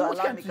 So what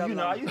came to you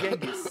now? Are you getting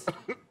this?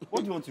 What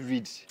do you want to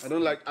read? I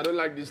don't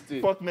like this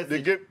thing. Fourth message.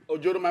 They gave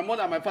Ojodo, my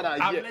mother and my father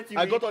are here.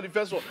 I got on the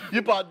first one.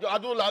 I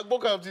don't like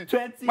both kind of things.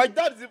 20. My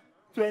dad is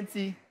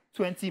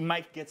 20.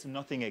 Mike gets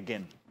nothing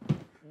again.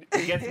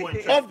 He gets one.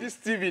 Off this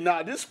TV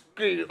now. This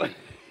screen.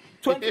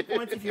 20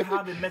 points if you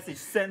have a message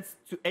sent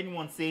to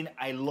anyone saying,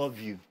 I love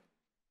you.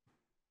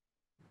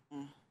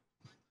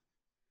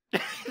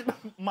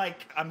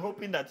 Mike, I'm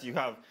hoping that you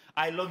have.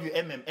 I love you,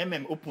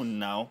 MM, open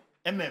now.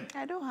 MM.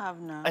 I don't have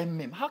now.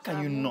 MM, how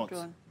can you not?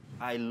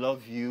 I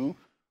love you.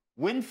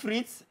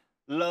 Winfrey's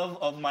love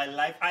of my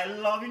life. I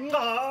love you.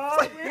 Oh,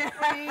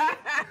 Winfrey.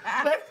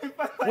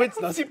 Wait,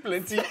 now see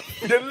plenty.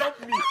 They love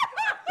me.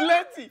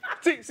 Plenty.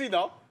 See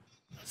now.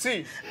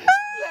 See.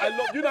 I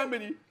love you know how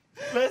many?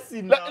 Let's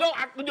see now.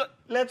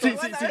 Let's see.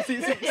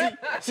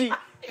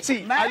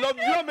 I love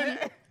you know how many?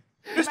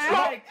 It's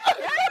strong.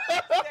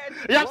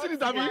 You have seen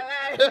it, Abby?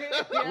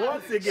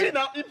 Once again. See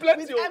now, he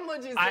plenty. With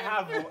emojis. I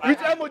have. With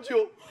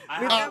emoji.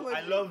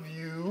 I love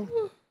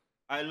you.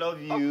 I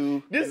love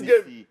you. This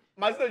game.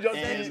 My sister just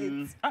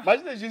my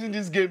sister is using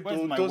this game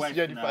to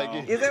justify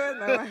game. Is that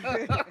my wife?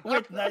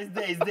 Wait, no,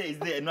 it's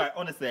there. No,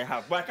 honestly, I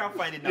have. But I can't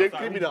find it now. You're So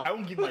criminal. I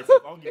won't give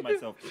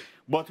myself.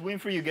 But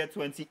Winfrey, you get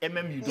 20. You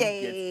don't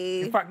get.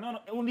 In fact, no,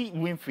 only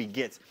Winfrey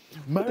gets.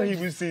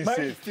 Marriage is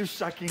still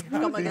shocking.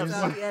 Come on,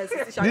 yes,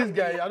 This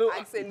guy, I don't.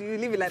 Actually,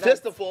 leave it like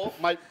First that. of all,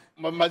 my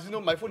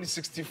phone is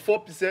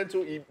 64%.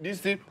 So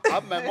this thing, I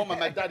have my mom and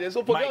my dad there.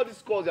 So forget all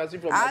these calls you are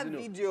seeing from I have Mazino.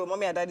 video,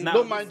 mommy and daddy.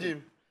 Don't mind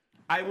him.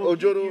 I will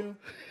give you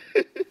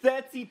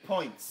 30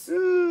 points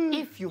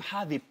if you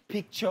have a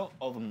picture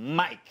of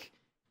Mike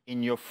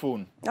in your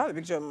phone. I have a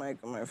picture of Mike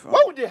on my phone.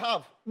 What would they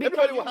have?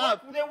 Everybody will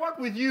have. They work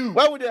with you.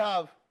 Why would they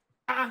have?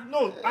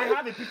 No, I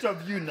have a picture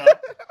of you now.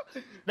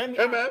 Let me.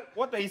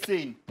 What are you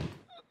saying?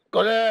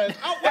 Correct.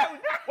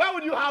 Why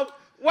would you have?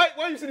 Why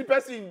you see the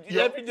person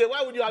every day?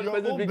 Why would you have the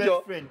person's picture?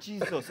 Best friend,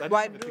 Jesus. I don't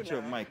have a picture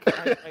of Mike. I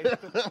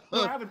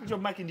have a picture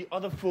of Mike in the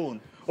other phone.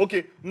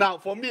 Okay, now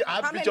for me, I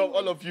have a picture of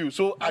all of you,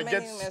 so I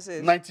get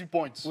 90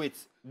 points. Wait,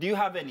 do you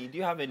have any?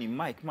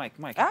 Mike. I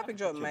have a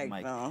picture of Mike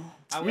now.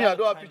 Me, I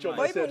don't have a picture of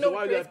But myself, even so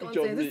why do you have a picture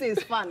of me? This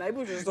is fun. I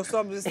should just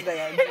stop this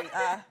thing.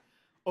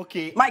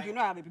 Okay. Mike, you know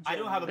I have a picture. I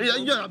don't have a picture.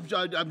 Yeah,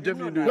 I'm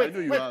definitely doing. I know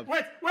you have.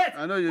 Wait.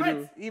 I know you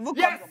do.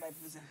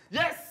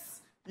 Yes.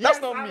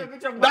 That's not me.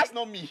 That's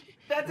not me.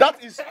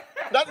 That is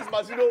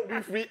Mazino,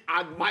 Winfrey,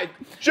 and Mike.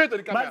 Show it to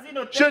the camera.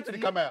 Show it to the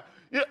camera.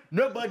 Yeah.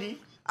 Nobody.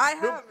 I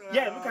have.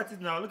 Yeah, look at it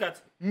now. Look at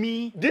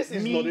me. This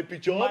is not a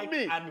picture Mike of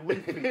me. And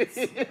Winfrey.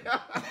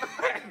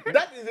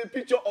 That is a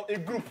picture of a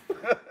group.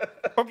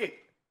 Okay.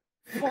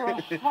 For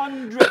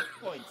 100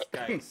 points,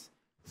 guys.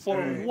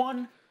 For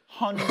 100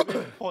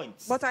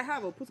 points. But I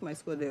have. I'll put my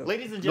score there.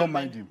 Ladies and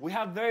gentlemen, we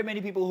have very many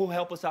people who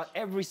help us out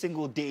every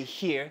single day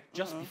here,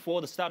 just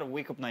before the start of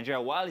Wake Up Nigeria,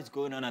 while it's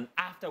going on, and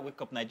after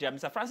Wake Up Nigeria.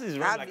 Mr. Francis is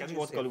running like I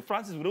what's called.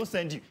 Francis, we don't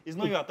send you. It's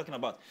not you are talking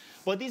about.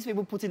 But these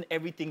people put in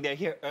everything. They're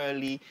here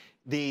early.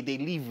 They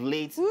leave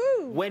late.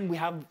 Woo. When we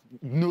have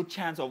no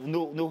chance of,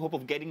 no hope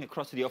of getting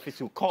across to the office,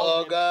 we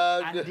call them.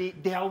 God. And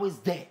they're always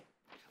there.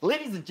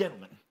 Ladies and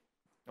gentlemen,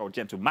 or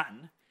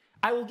gentlemen,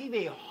 I will give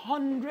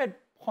 100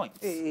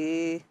 points.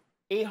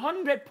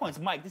 100 points.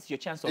 Mike, this is your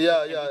chance of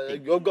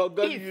everything.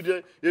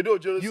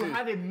 If you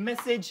have a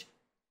message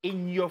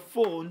in your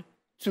phone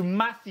to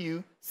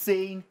Matthew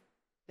saying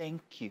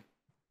thank you.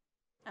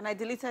 And I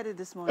deleted it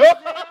this morning.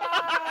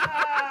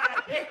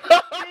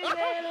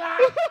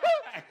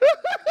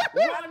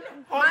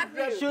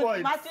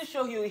 Matthew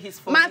show you his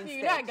phone. Matthew,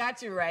 you know I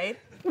got you, right?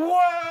 What? You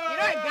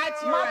know I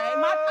got you, right?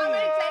 How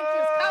many thank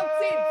yous? Count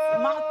it.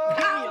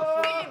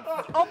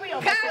 Open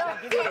your phone and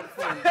give me your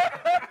phone.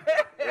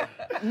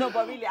 No,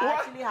 but really, I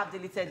actually have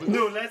deleted it.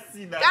 No, let's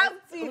see that. Count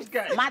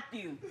it.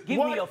 Matthew,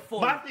 give me your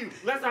phone. Matthew,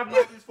 let's have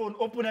Matthew's phone.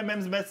 Open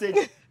MM's message.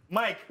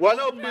 Mike, why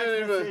not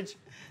Mike's message.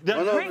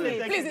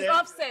 Please, it's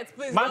offset.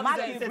 Please,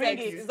 Matthew, bring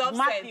it. It's offset.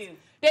 Matthew.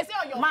 They say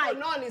on your phone,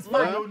 none is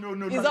fine.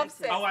 No. It's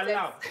offset. I will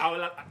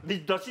allow.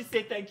 Does she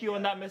say thank you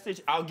on that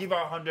message? I'll give her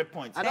 100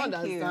 points. I don't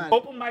understand.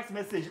 Open Mike's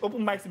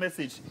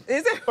message.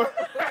 Is it?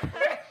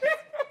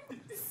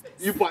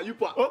 You put.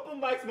 Open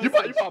Mike's message. You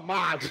put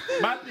mad.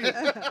 Matthew.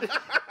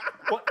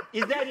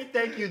 Is there any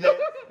thank you there?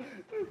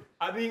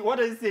 I mean, what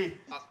does it say?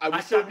 I will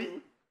tell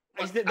you.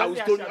 I was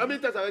told you. How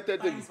many times have I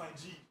told you? Thanks, my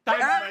G. No.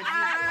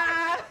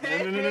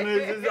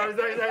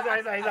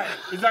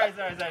 Sorry.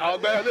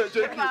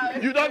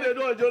 You don't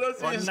know Jonas.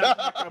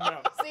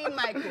 See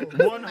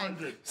Michael.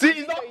 100. See,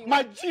 it's not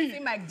my G. See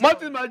Mike.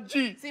 Martin, my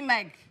G. See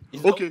Mike.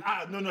 Okay.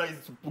 No,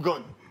 it's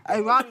gone.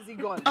 How is he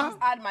gone? Just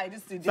add my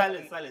this to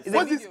Silence.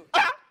 What's this?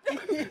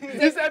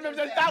 This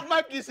that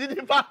Mike is in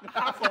the back.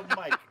 Half of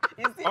Mike.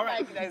 All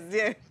right. Mike that's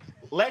there.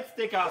 Let's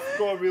take our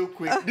score real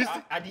quick. At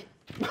the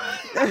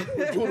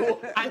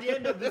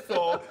end of this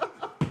all,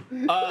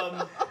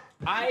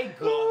 I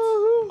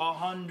got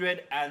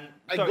 100 and...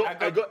 I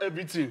got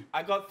everything.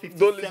 I got 57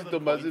 Don't listen to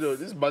points. Mazino.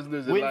 This Mazino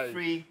is a lie.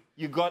 Winfrey,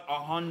 you got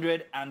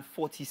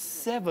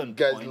 147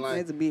 Guys, points.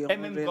 lying.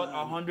 Got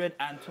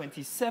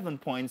 127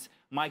 points.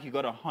 Mike, you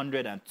got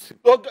 102.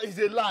 Oh, it's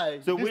a lie.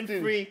 So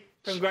Winfrey,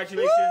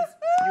 congratulations.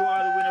 You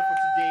are the winner for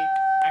today.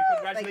 And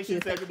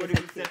congratulations to everybody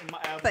who sent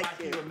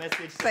Matthew a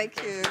message.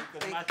 Thank you.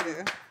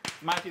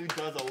 Matthew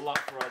does a lot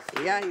for us.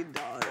 Yeah, he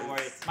does. Don't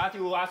worry.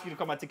 Matthew will ask you to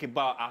come and take a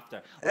bow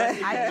after.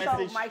 I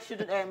thought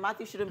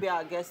Matthew shouldn't be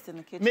our guest in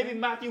the kitchen. Maybe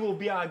Matthew will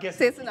be our guest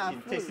tasting our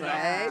food,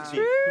 right?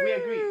 Do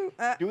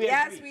we agree?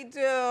 Yes, we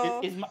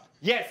do.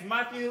 Yes,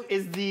 Matthew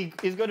is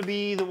going to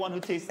be the one who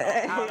tastes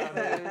our food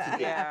today.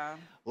 Yeah.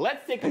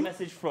 Let's take a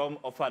message from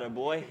our father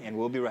boy, and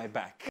we'll be right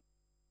back.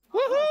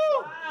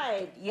 Woohoo!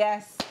 Right.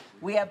 Yes.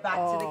 We are back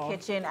to the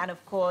kitchen, and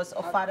of course,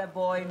 Father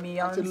Boy,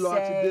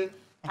 Miyonse,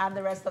 and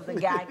the rest of the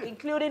gang,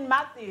 including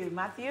Matthew.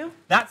 Matthew?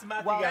 That's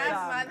Matthew, well,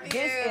 guys.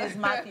 This is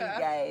Matthew,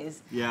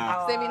 guys.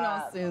 Yeah. Saving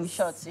us.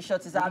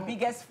 Shorts is our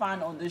biggest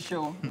fan on the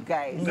show,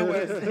 guys.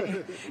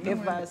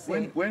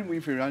 When we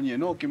ran here,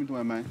 no came to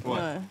my mind.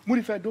 What? What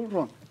if I don't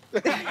run? Why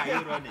are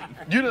you running?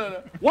 You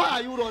know, why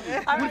are you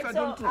running? All right,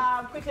 so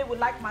quickly, would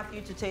like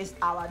Matthew to taste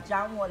our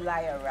Janwo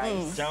Laya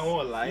rice.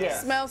 Janwo Laya.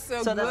 Yes. Smells so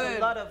good. So there's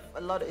a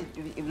lot of,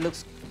 it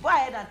looks. Go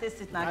ahead and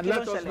taste it now. And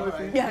let us know if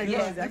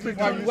you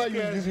Why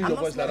you using your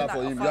voice like that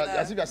for him?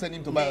 As if you're sending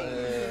him to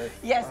buy.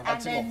 Yes,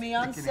 and then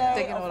Miyonse,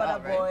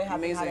 Father Boy,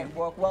 having had it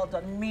work. Well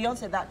done.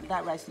 Miyonse,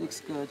 that rice looks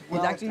good.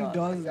 Well it actually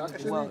done. does. It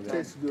actually well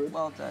tastes good.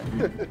 Well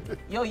done.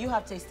 Yo, you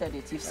have tasted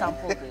it. You've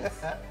sampled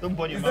this. Don't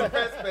burn your mouth.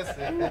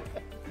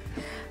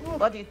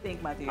 What do you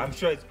think, Matthew? I'm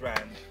sure it's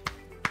grand.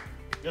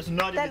 Just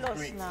nod if it's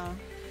great. Now.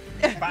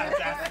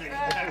 Fantastic.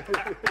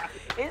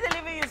 Is it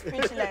leaving you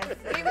speechless?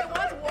 Give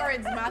us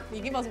words,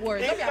 Matthew. Give us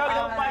words. It's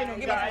not mind,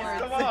 give guys.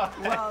 us words. Come on.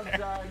 Well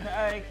done.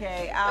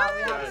 Okay.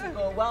 We have to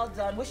go. Well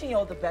done. Wishing you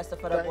all the best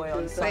of Father Boy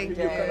on Sunday.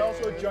 You can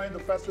also join the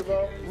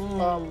festival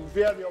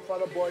via the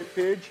Father Boy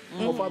page,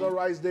 or Father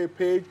Rice Day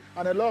page,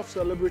 and a lot of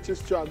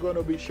celebrities too are going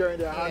to be sharing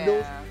their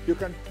handles. You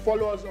can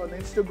follow us on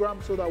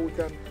Instagram so that we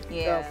can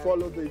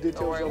follow the details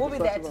of the festival. We'll be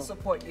there to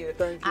support you.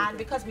 Thank you. And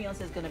because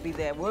Miyonse is going to be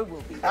there, we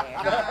will be there.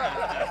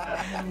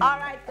 All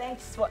right.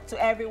 Thanks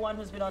to everyone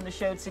who's been on the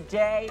show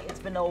today. It's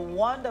been a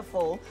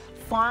wonderful,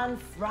 fun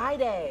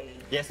Friday.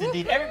 Yes,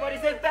 indeed. Everybody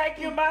say thank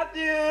you,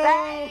 Matthew.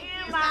 Thank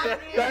you,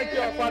 Matthew. Thank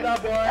you,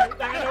 Father Boy.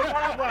 Thank you,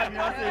 Father Boy.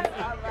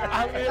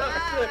 All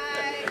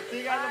right. See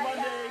you guys on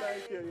Monday.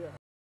 Thank you. Yeah.